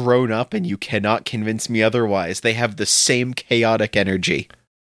genie grown up, and you cannot convince me otherwise. They have the same chaotic energy.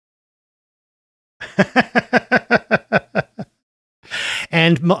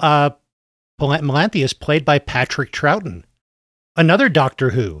 And Melanthius, played by Patrick Troughton, another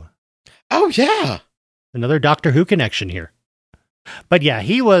Doctor Who. Oh, yeah. Another Doctor Who connection here. But yeah,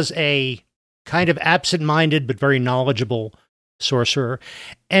 he was a kind of absent-minded but very knowledgeable sorcerer.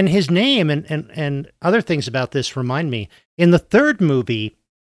 And his name and other things about this remind me. In the third movie,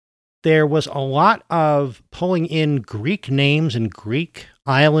 there was a lot of pulling in Greek names and Greek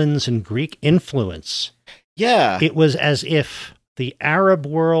islands and Greek influence. Yeah. It was as if the Arab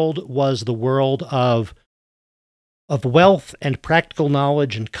world was the world of wealth and practical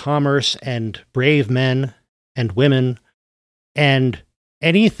knowledge and commerce and brave men and women, and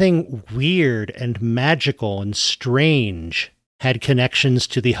anything weird and magical and strange had connections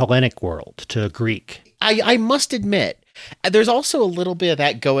to the Hellenic world, to Greek. I must admit, there's also a little bit of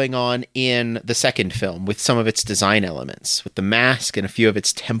that going on in the second film with some of its design elements, with the mask and a few of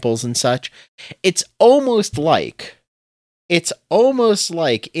its temples and such. It's almost like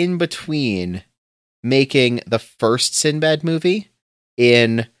in between making the first Sinbad movie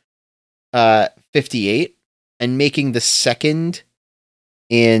in 58 and making the second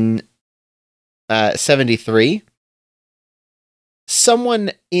in 73.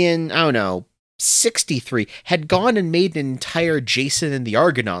 Someone in, I don't know, 63 had gone and made an entire Jason and the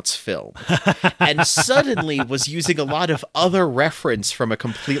Argonauts film and suddenly was using a lot of other reference from a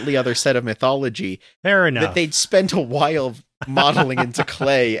completely other set of mythology. Fair enough. That they'd spent a while modeling into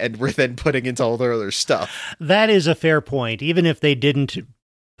clay and were then putting into all their other stuff. That is a fair point. Even if they didn't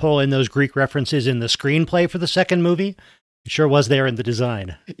pull in those Greek references in the screenplay for the second movie, it sure was there in the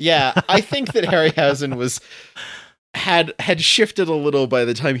design. Yeah, I think that Harryhausen had shifted a little by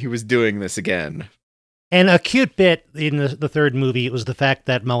the time he was doing this again. And a cute bit in the third movie was the fact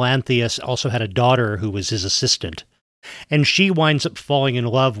that Melanthius also had a daughter who was his assistant. And she winds up falling in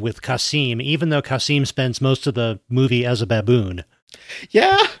love with Kasim, even though Kasim spends most of the movie as a baboon.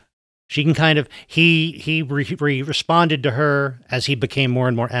 Yeah. She can kind of, he responded to her as he became more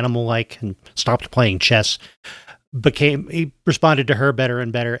and more animal-like and stopped playing chess. He responded to her better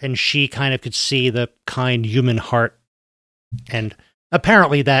and better, and she kind of could see the kind human heart. And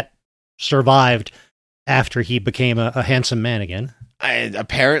apparently that survived after he became a handsome man again.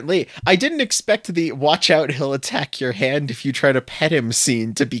 Apparently. I didn't expect the watch out, he'll attack your hand if you try to pet him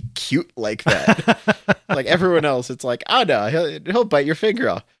scene to be cute like that. Like everyone else, it's like, oh no, he'll bite your finger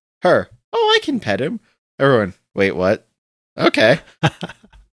off. Her, oh, I can pet him. Everyone, wait, what? Okay.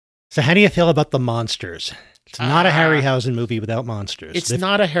 So how do you feel about the monsters? It's not a Harryhausen movie without monsters. It's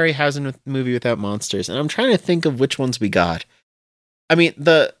not a Harryhausen movie without monsters, and I'm trying to think of which ones we got. I mean,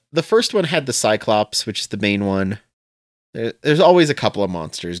 the first one had the Cyclops, which is the main one. There's always a couple of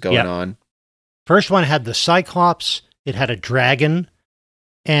monsters going on. First one had the Cyclops, it had a dragon,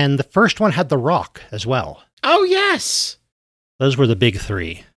 and the first one had the Rock as well. Oh, yes! Those were the big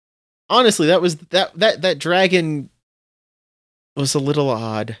three. Honestly, that dragon was a little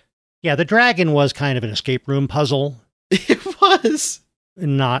odd. Yeah, the dragon was kind of an escape room puzzle. It was.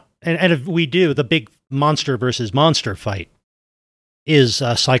 And if we do, the big monster versus monster fight is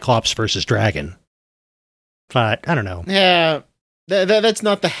Cyclops versus dragon. But I don't know. Yeah, that's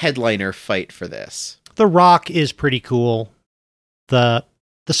not the headliner fight for this. The Rock is pretty cool. The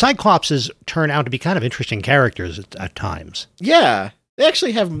Cyclopses turn out to be kind of interesting characters at times. Yeah, they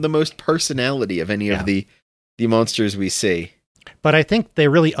actually have the most personality of any of the monsters we see. But I think they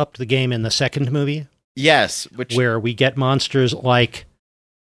really upped the game in the second movie. Yes, where we get monsters like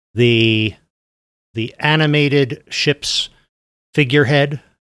the animated ship's figurehead.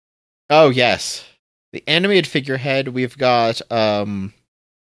 Oh, yes. The animated figurehead, we've got and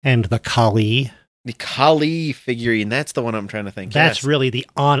the Kali. The Kali figurine, that's the one I'm trying to think. That's really the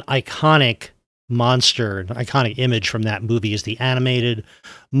iconic monster, an iconic image from that movie is the animated,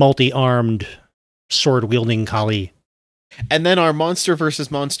 multi-armed, sword-wielding Kali. And then our monster versus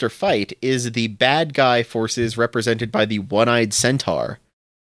monster fight is the bad guy forces represented by the one-eyed centaur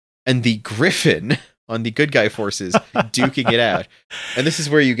and the griffin on the good guy forces duking it out. And this is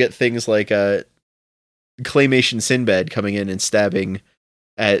where you get things like claymation Sinbad coming in and stabbing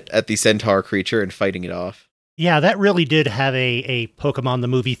at the centaur creature and fighting it off. Yeah, that really did have a Pokemon the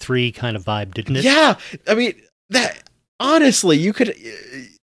Movie 3 kind of vibe, didn't it? Yeah, I mean, that honestly, you could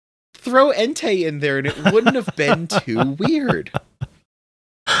throw Entei in there and it wouldn't have been too weird.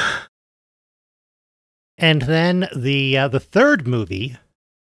 And then the third movie,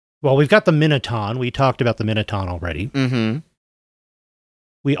 well, we've got the Minotaur. We talked about the Minotaur already. Mm-hmm.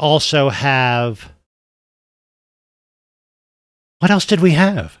 We also have... What else did we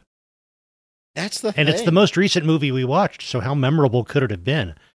have? That's the And thing. it's the most recent movie we watched, so how memorable could it have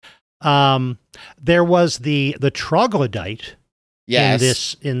been? There was the troglodyte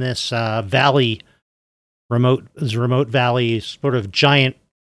Yes. in this valley, remote valley, sort of giant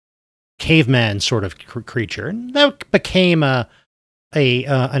caveman sort of creature, and that became an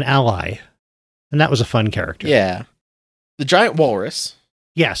ally, and that was a fun character. Yeah. The giant walrus.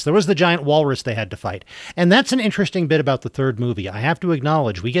 Yes, there was the giant walrus they had to fight. And that's an interesting bit about the third movie. I have to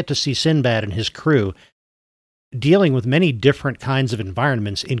acknowledge, we get to see Sinbad and his crew dealing with many different kinds of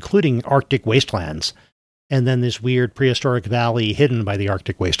environments, including Arctic wastelands, and then this weird prehistoric valley hidden by the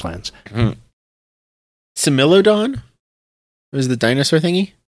Arctic wastelands. Similodon? Was the dinosaur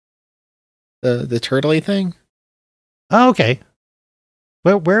thingy? The turtley thing? Oh, okay.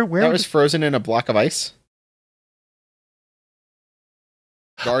 Well, where That was frozen in a block of ice?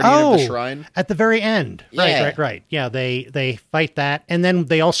 Guardian of the Shrine? at the very end. Yeah. Right. Yeah, they fight that, and then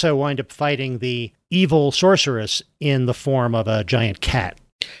they also wind up fighting the evil sorceress in the form of a giant cat.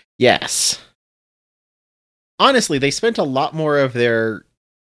 Yes. Honestly, they spent a lot more of their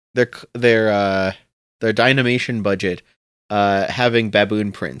Dynamation budget having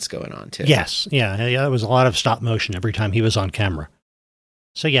baboon prints going on too. Yes, yeah, it was a lot of stop motion every time he was on camera.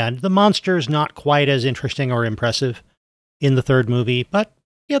 So yeah, the monsters not quite as interesting or impressive in the third movie, but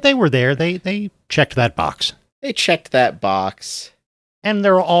yeah, they were there. They checked that box. They checked that box. And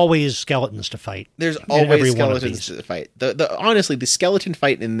there are always skeletons to fight. There's in every always one of skeletons these. to fight. Honestly, the skeleton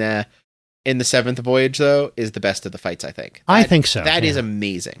fight in the seventh voyage though is the best of the fights, I think. I think so. That is yeah.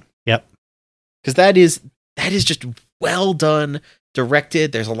 amazing. Yep. Because that is just well done,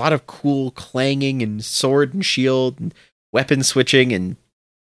 directed. There's a lot of cool clanging and sword and shield and weapon switching and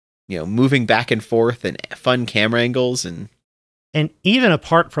moving back and forth and fun camera angles And even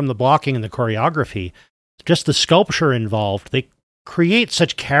apart from the blocking and the choreography, just the sculpture involved, they create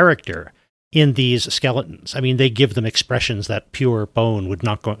such character in these skeletons. I mean, they give them expressions that pure bone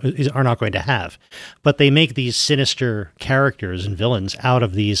are not going to have. But they make these sinister characters and villains out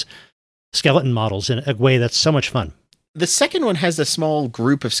of these skeleton models in a way that's so much fun. The second one has a small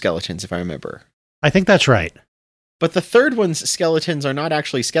group of skeletons, if I remember. I think that's right. But the third one's skeletons are not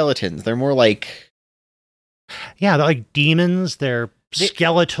actually skeletons. They're more like... Yeah, they're like demons. They're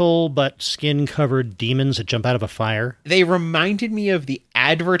skeletal but skin-covered demons that jump out of a fire. They reminded me of the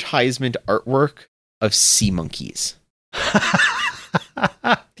advertisement artwork of sea monkeys.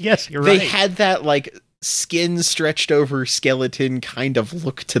 Yes, you're They right. had that like skin stretched over skeleton kind of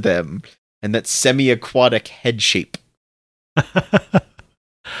look to them, and that semi-aquatic head shape.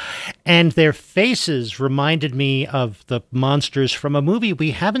 And their faces reminded me of the monsters from a movie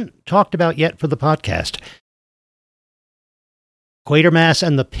we haven't talked about yet for the podcast. Quatermass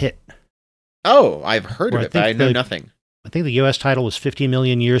and the Pit. Oh, I've heard Well, of I it, but I think know the- nothing. I think the US title was 50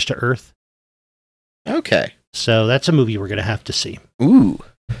 Million Years to Earth. Okay. So that's a movie we're going to have to see. Ooh.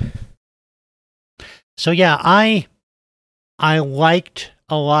 So yeah, I liked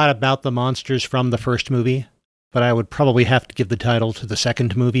a lot about the monsters from the first movie, but I would probably have to give the title to the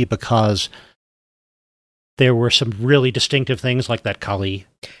second movie because there were some really distinctive things like that Kali.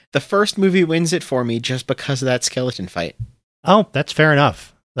 The first movie wins it for me just because of that skeleton fight. Oh, that's fair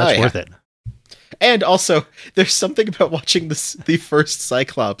enough. That's Oh, yeah. worth it. And also, there's something about watching the first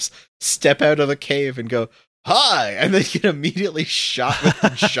Cyclops step out of the cave and go, "Hi!" and then get immediately shot with a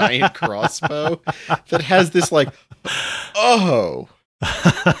giant crossbow that has this like, "Oh,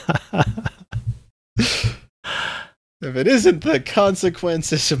 if it isn't the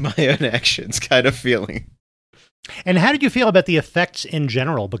consequences of my own actions," kind of feeling. And how did you feel about the effects in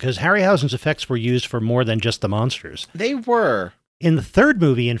general? Because Harryhausen's effects were used for more than just the monsters. They were. In the third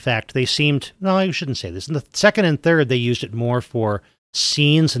movie, in fact, they seemed... No, I shouldn't say this. In the second and third, they used it more for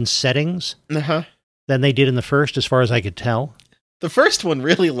scenes and settings Uh-huh. than they did in the first, as far as I could tell. The first one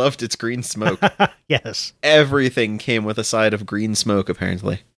really loved its green smoke. Yes. Everything came with a side of green smoke,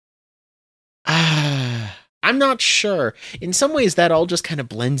 apparently. I'm not sure. In some ways, that all just kind of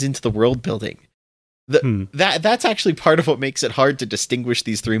blends into the world building. That's actually part of what makes it hard to distinguish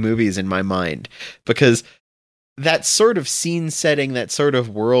these three movies in my mind, because that sort of scene setting, that sort of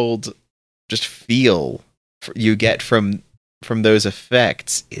world just feel you get from those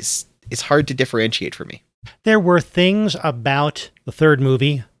effects is hard to differentiate for me. There were things about the third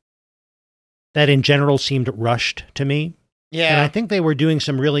movie that in general seemed rushed to me. Yeah. And I think they were doing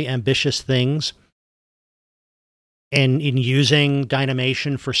some really ambitious things. and in using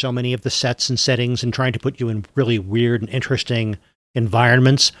Dynamation for so many of the sets and settings and trying to put you in really weird and interesting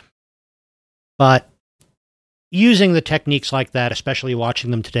environments. But using the techniques like that, especially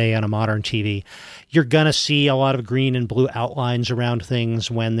watching them today on a modern TV, you're going to see a lot of green and blue outlines around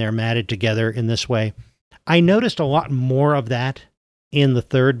things when they're matted together in this way. I noticed a lot more of that in the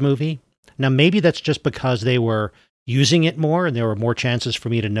third movie. Now, maybe that's just because they were using it more and there were more chances for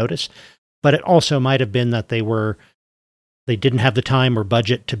me to notice, but it also might have been that they didn't have the time or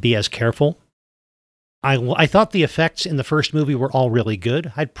budget to be as careful. I thought the effects in the first movie were all really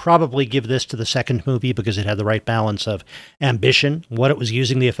good. I'd probably give this to the second movie because it had the right balance of ambition, what it was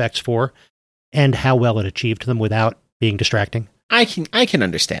using the effects for, and how well it achieved them without being distracting. I can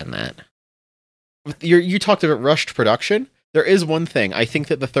understand that. You talked about rushed production. There is one thing. I think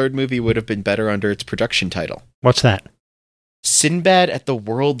that the third movie would have been better under its production title. What's that? Sinbad at the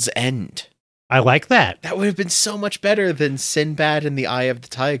World's End. I like that. That would have been so much better than Sinbad in the Eye of the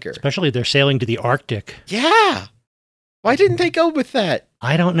Tiger. Especially they're sailing to the Arctic. Yeah. Why didn't they go with that?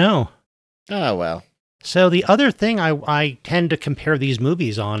 I don't know. Oh, well. So the other thing I tend to compare these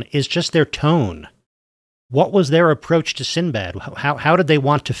movies on is just their tone. What was their approach to Sinbad? How did they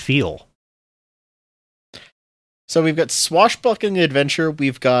want to feel? So we've got swashbuckling adventure.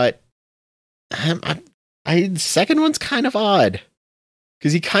 We've got... the second one's kind of odd.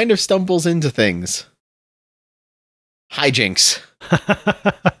 Because he kind of stumbles into things. Hijinks.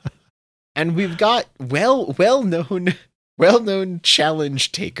 And we've got well-known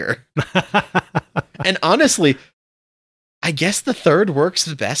challenge taker. And honestly, I guess the third works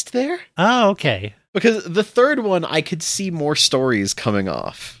the best there. Oh, okay. Because the third one, I could see more stories coming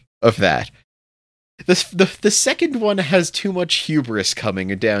off of that. The second one has too much hubris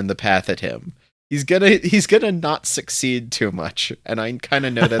coming down the path at him. He's gonna not succeed too much, and I kind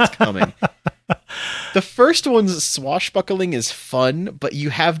of know that's coming. The first one's swashbuckling is fun, but you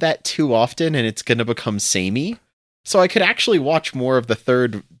have that too often, and it's gonna become samey. So I could actually watch more of the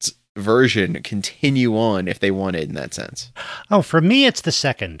third version continue on if they wanted in that sense. Oh, for me, it's the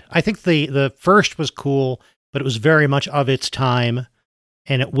second. I think the first was cool, but it was very much of its time,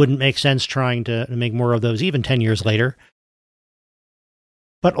 and it wouldn't make sense trying to make more of those even 10 years later.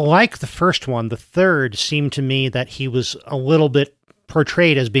 But like the first one, the third seemed to me that he was a little bit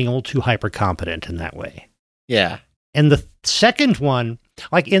portrayed as being a little too hyper-competent in that way. Yeah. And the second one,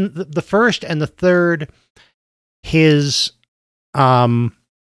 like in the first and the third, his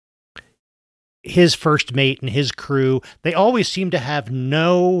first mate and his crew, they always seem to have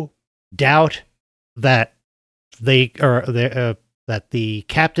no doubt that that the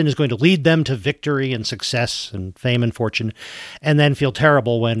captain is going to lead them to victory and success and fame and fortune, and then feel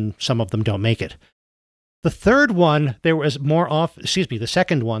terrible when some of them don't make it. The third one, the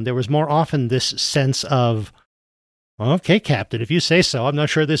second one, there was more often this sense of, okay, Captain, if you say so, I'm not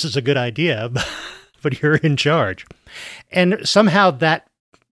sure this is a good idea, but you're in charge. And somehow that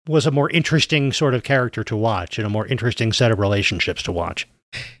was a more interesting sort of character to watch and a more interesting set of relationships to watch.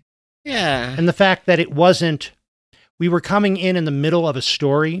 Yeah. And the fact that it wasn't, we were coming in the middle of a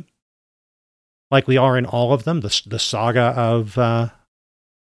story, like we are in all of them, the saga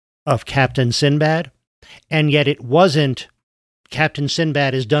of Captain Sinbad, and yet it wasn't Captain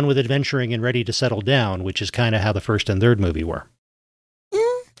Sinbad is done with adventuring and ready to settle down, which is kind of how the first and third movie were.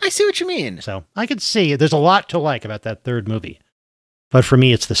 I see what you mean. So I could see there's a lot to like about that third movie, but for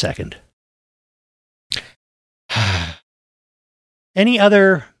me, it's the second. Any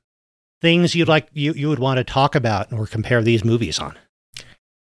other things you would want to talk about or compare these movies on?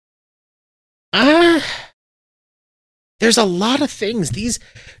 There's a lot of things.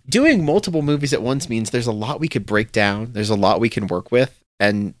 Doing multiple movies at once means there's a lot we could break down. There's a lot we can work with.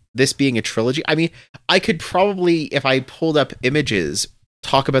 And this being a trilogy, I mean, I could probably, if I pulled up images,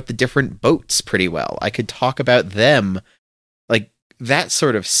 talk about the different boats pretty well. I could talk about them, like that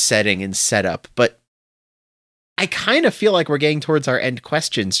sort of setting and setup. But I kind of feel like we're getting towards our end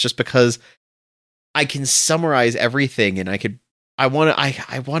questions just because I can summarize everything, and I want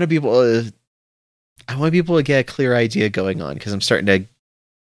to be able to get a clear idea going on because I'm starting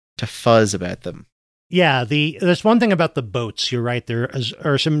to fuzz about them. Yeah, there's one thing about the boats. You're right. There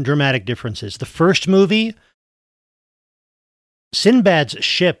are some dramatic differences. The first movie, Sinbad's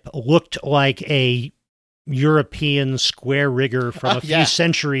ship looked like a European square rigger from a few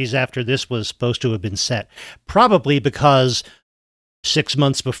centuries after this was supposed to have been set. Probably because 6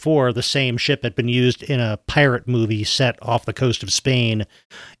 months before, the same ship had been used in a pirate movie set off the coast of Spain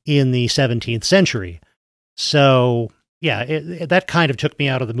in the 17th century. So, yeah, that kind of took me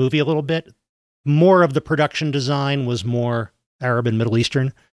out of the movie a little bit. More of the production design was more Arab and Middle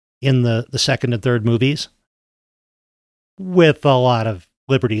Eastern in the second and third movies. with a lot of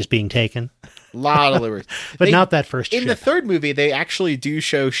liberties being taken. A lot of liberties. But not that first In ship. the third movie, they actually do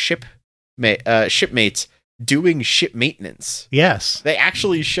show shipmates doing ship maintenance. Yes. They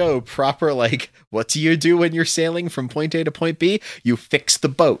actually show proper, like, what do you do when you're sailing from point A to point B? You fix the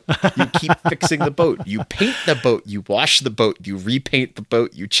boat. You keep fixing the boat. You paint the boat. You wash the boat. You repaint the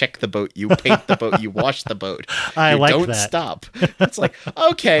boat. You check the boat. You paint the boat. You wash the boat. I like don't that. stop. It's like,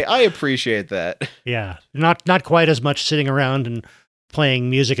 okay, I appreciate that. Yeah. Not quite as much sitting around and playing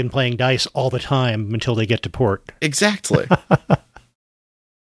music and playing dice all the time until they get to port. Exactly.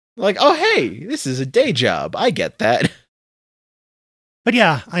 Like, oh, hey, this is a day job. I get that. But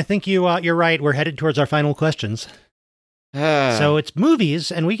yeah, I think you're right. We're headed towards our final questions. So it's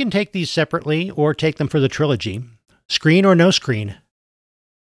movies, and we can take these separately or take them for the trilogy. Screen or no screen?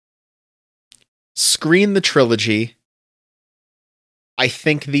 Screen the trilogy. I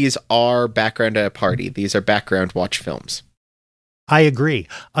think these are background at a party. These are background watch films. I agree.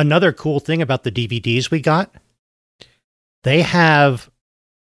 Another cool thing about the DVDs we got, they have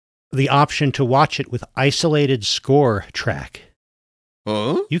the option to watch it with isolated score track.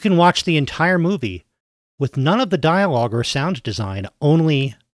 Huh? You can watch the entire movie with none of the dialogue or sound design,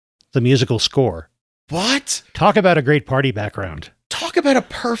 only the musical score. What? Talk about a great party background. Talk about a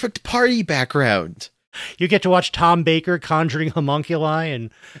perfect party background. You get to watch Tom Baker conjuring homunculi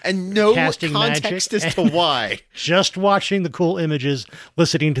and no casting context magic as to why. just watching the cool images,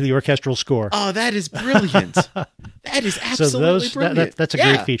 listening to the orchestral score. Oh, that is brilliant. That is absolutely brilliant. That's a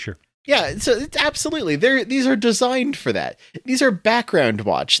great feature. Yeah, so it's absolutely. These are designed for that. These are background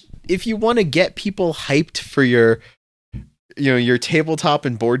watch. If you want to get people hyped for your tabletop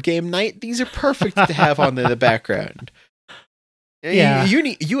and board game night, these are perfect to have on in the background. Yeah.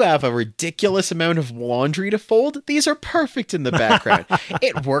 You have a ridiculous amount of laundry to fold. These are perfect in the background.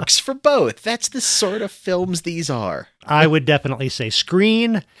 It works for both. That's the sort of films these are. I would definitely say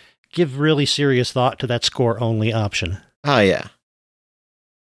screen. Give really serious thought to that score only option. Oh, yeah.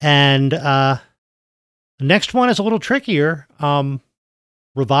 And the next one is a little trickier.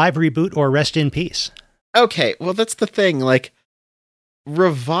 Revive, reboot, or rest in peace. Okay, well, that's the thing. Like,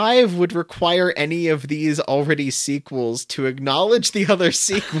 Revive would require any of these already sequels to acknowledge the other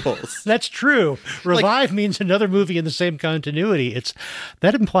sequels. That's true. Revive means another movie in the same continuity.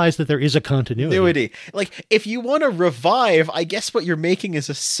 That implies that there is a continuity. Like, if you want to revive, I guess what you're making is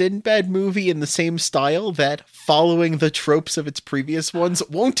a Sinbad movie in the same style that, following the tropes of its previous ones,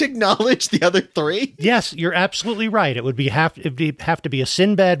 won't acknowledge the other three. Yes, you're absolutely right. It would have to be a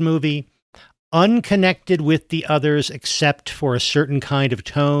Sinbad movie, unconnected with the others except for a certain kind of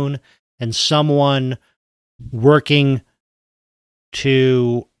tone and someone working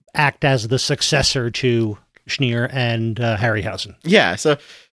to act as the successor to Schneer and Harryhausen. Yeah, so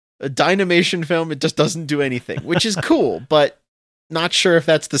a Dynamation film, it just doesn't do anything, which is cool, but not sure if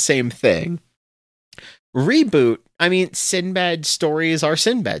that's the same thing. Reboot, I mean, Sinbad stories are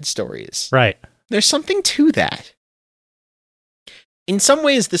Sinbad stories. Right. There's something to that. In some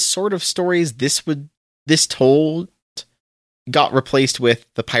ways, the sort of stories this told got replaced with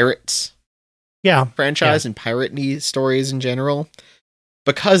the Pirates franchise and pirate-y stories in general.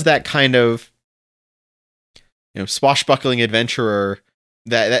 Because that kind of, swashbuckling adventurer,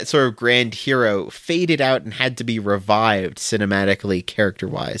 that sort of grand hero faded out and had to be revived cinematically,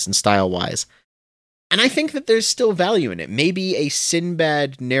 character-wise, and style-wise. And I think that there's still value in it. Maybe a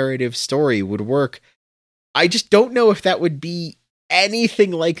Sinbad narrative story would work. I just don't know if that would be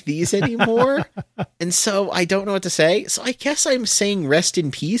anything like these anymore. And so I don't know what to say. So I guess I'm saying rest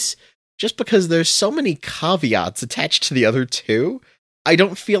in peace just because there's so many caveats attached to the other two. I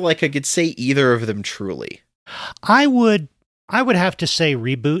don't feel like I could say either of them truly. I would have to say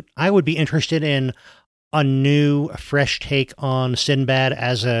reboot. I would be interested in a new, fresh take on Sinbad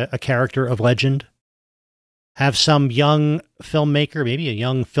as a character of legend. Have some young filmmaker, maybe a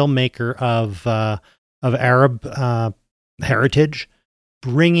young filmmaker of Arab heritage,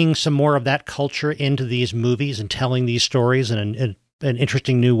 bringing some more of that culture into these movies and telling these stories in an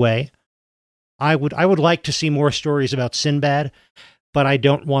interesting new way. I would like to see more stories about Sinbad, but I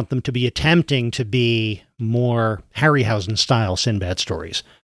don't want them to be attempting to be more Harryhausen style Sinbad stories.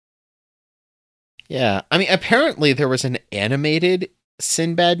 Yeah, I mean, apparently there was an animated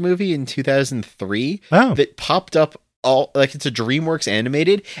Sinbad movie in 2003 that popped up it's a DreamWorks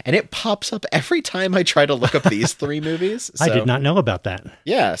animated, and it pops up every time I try to look up these three movies. So, I did not know about that.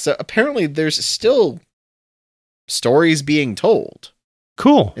 Yeah, so apparently there's still stories being told.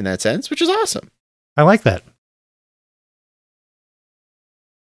 Cool. In that sense, which is awesome. I like that.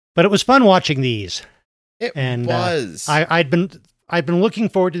 But it was fun watching these. It was. I've been looking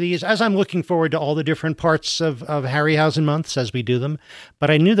forward to these, as I'm looking forward to all the different parts of Harryhausen months as we do them.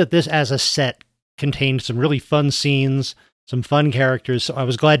 But I knew that this as a set contained some really fun scenes, some fun characters. So I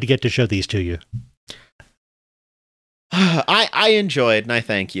was glad to get to show these to you. I enjoyed, and I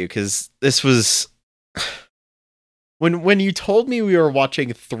thank you, because this was... When you told me we were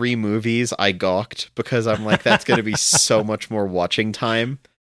watching 3 movies, I gawked, because I'm like, that's going to be so much more watching time.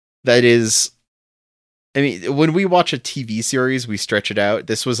 That is... I mean, when we watch a TV series, we stretch it out.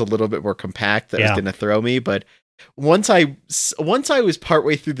 This was a little bit more compact. That was going to throw me, but once I was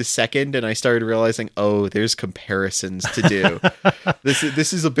partway through the second and I started realizing, oh, there's comparisons to do.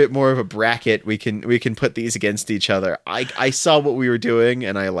 This is a bit more of a bracket. We can put these against each other. I saw what we were doing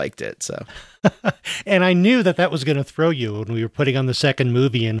and I liked it. So, and I knew that was going to throw you when we were putting on the second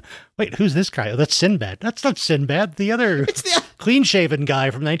movie. And wait, who's this guy? Oh, that's Sinbad. That's not Sinbad. The other clean-shaven guy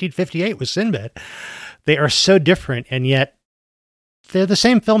from 1958 was Sinbad. They are so different, and yet they're the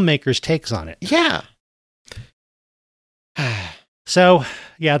same filmmaker's takes on it. Yeah. So,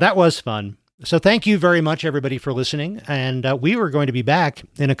 yeah, that was fun. So thank you very much, everybody, for listening. And we were going to be back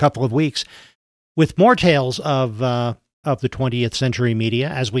in a couple of weeks with more tales of the 20th century media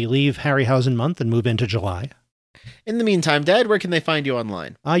as we leave Harryhausen month and move into July. In the meantime, Dad, where can they find you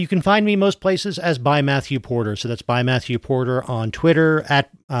online? You can find me most places as by Matthew Porter. So that's by Matthew Porter on Twitter,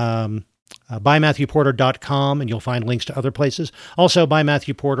 at bymatthewporter.com, and you'll find links to other places. Also by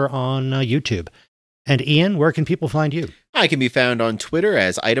Matthew Porter on YouTube. And Ian, where can people find you? I can be found on Twitter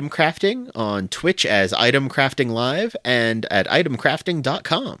as Item Crafting, on Twitch as Item Crafting Live, and at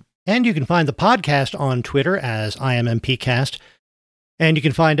itemcrafting.com. And you can find the podcast on Twitter as IMMPcast. And you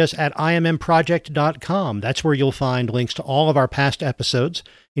can find us at immproject.com. That's where you'll find links to all of our past episodes,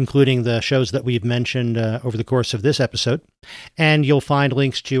 including the shows that we've mentioned over the course of this episode. And you'll find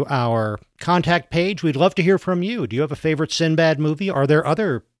links to our contact page. We'd love to hear from you. Do you have a favorite Sinbad movie? Are there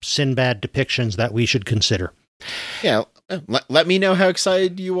other Sinbad depictions that we should consider? Yeah, let me know how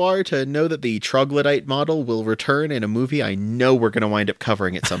excited you are to know that the troglodyte model will return in a movie I know we're going to wind up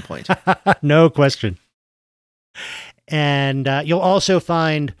covering at some point. No question. And you'll also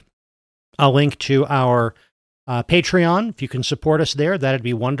find a link to our Patreon. If you can support us there, that'd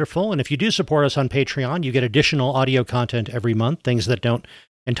be wonderful. And if you do support us on Patreon, you get additional audio content every month, things that don't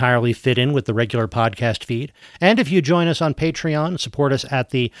entirely fit in with the regular podcast feed. And if you join us on Patreon, support us at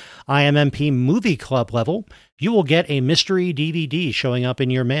the IMMP Movie Club level, you will get a mystery DVD showing up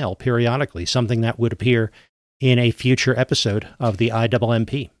in your mail periodically, something that would appear in a future episode of the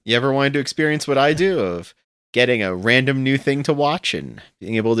IMMP. You ever wanted to experience what I do of getting a random new thing to watch and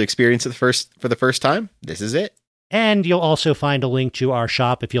being able to experience it for the first time? This is it. And you'll also find a link to our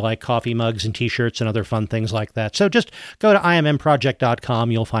shop if you like coffee mugs and t-shirts and other fun things like that. So just go to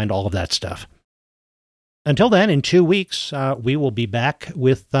immproject.com. You'll find all of that stuff. Until then, in 2 weeks, we will be back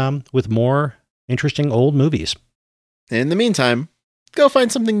with more interesting old movies. In the meantime, go find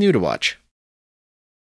something new to watch.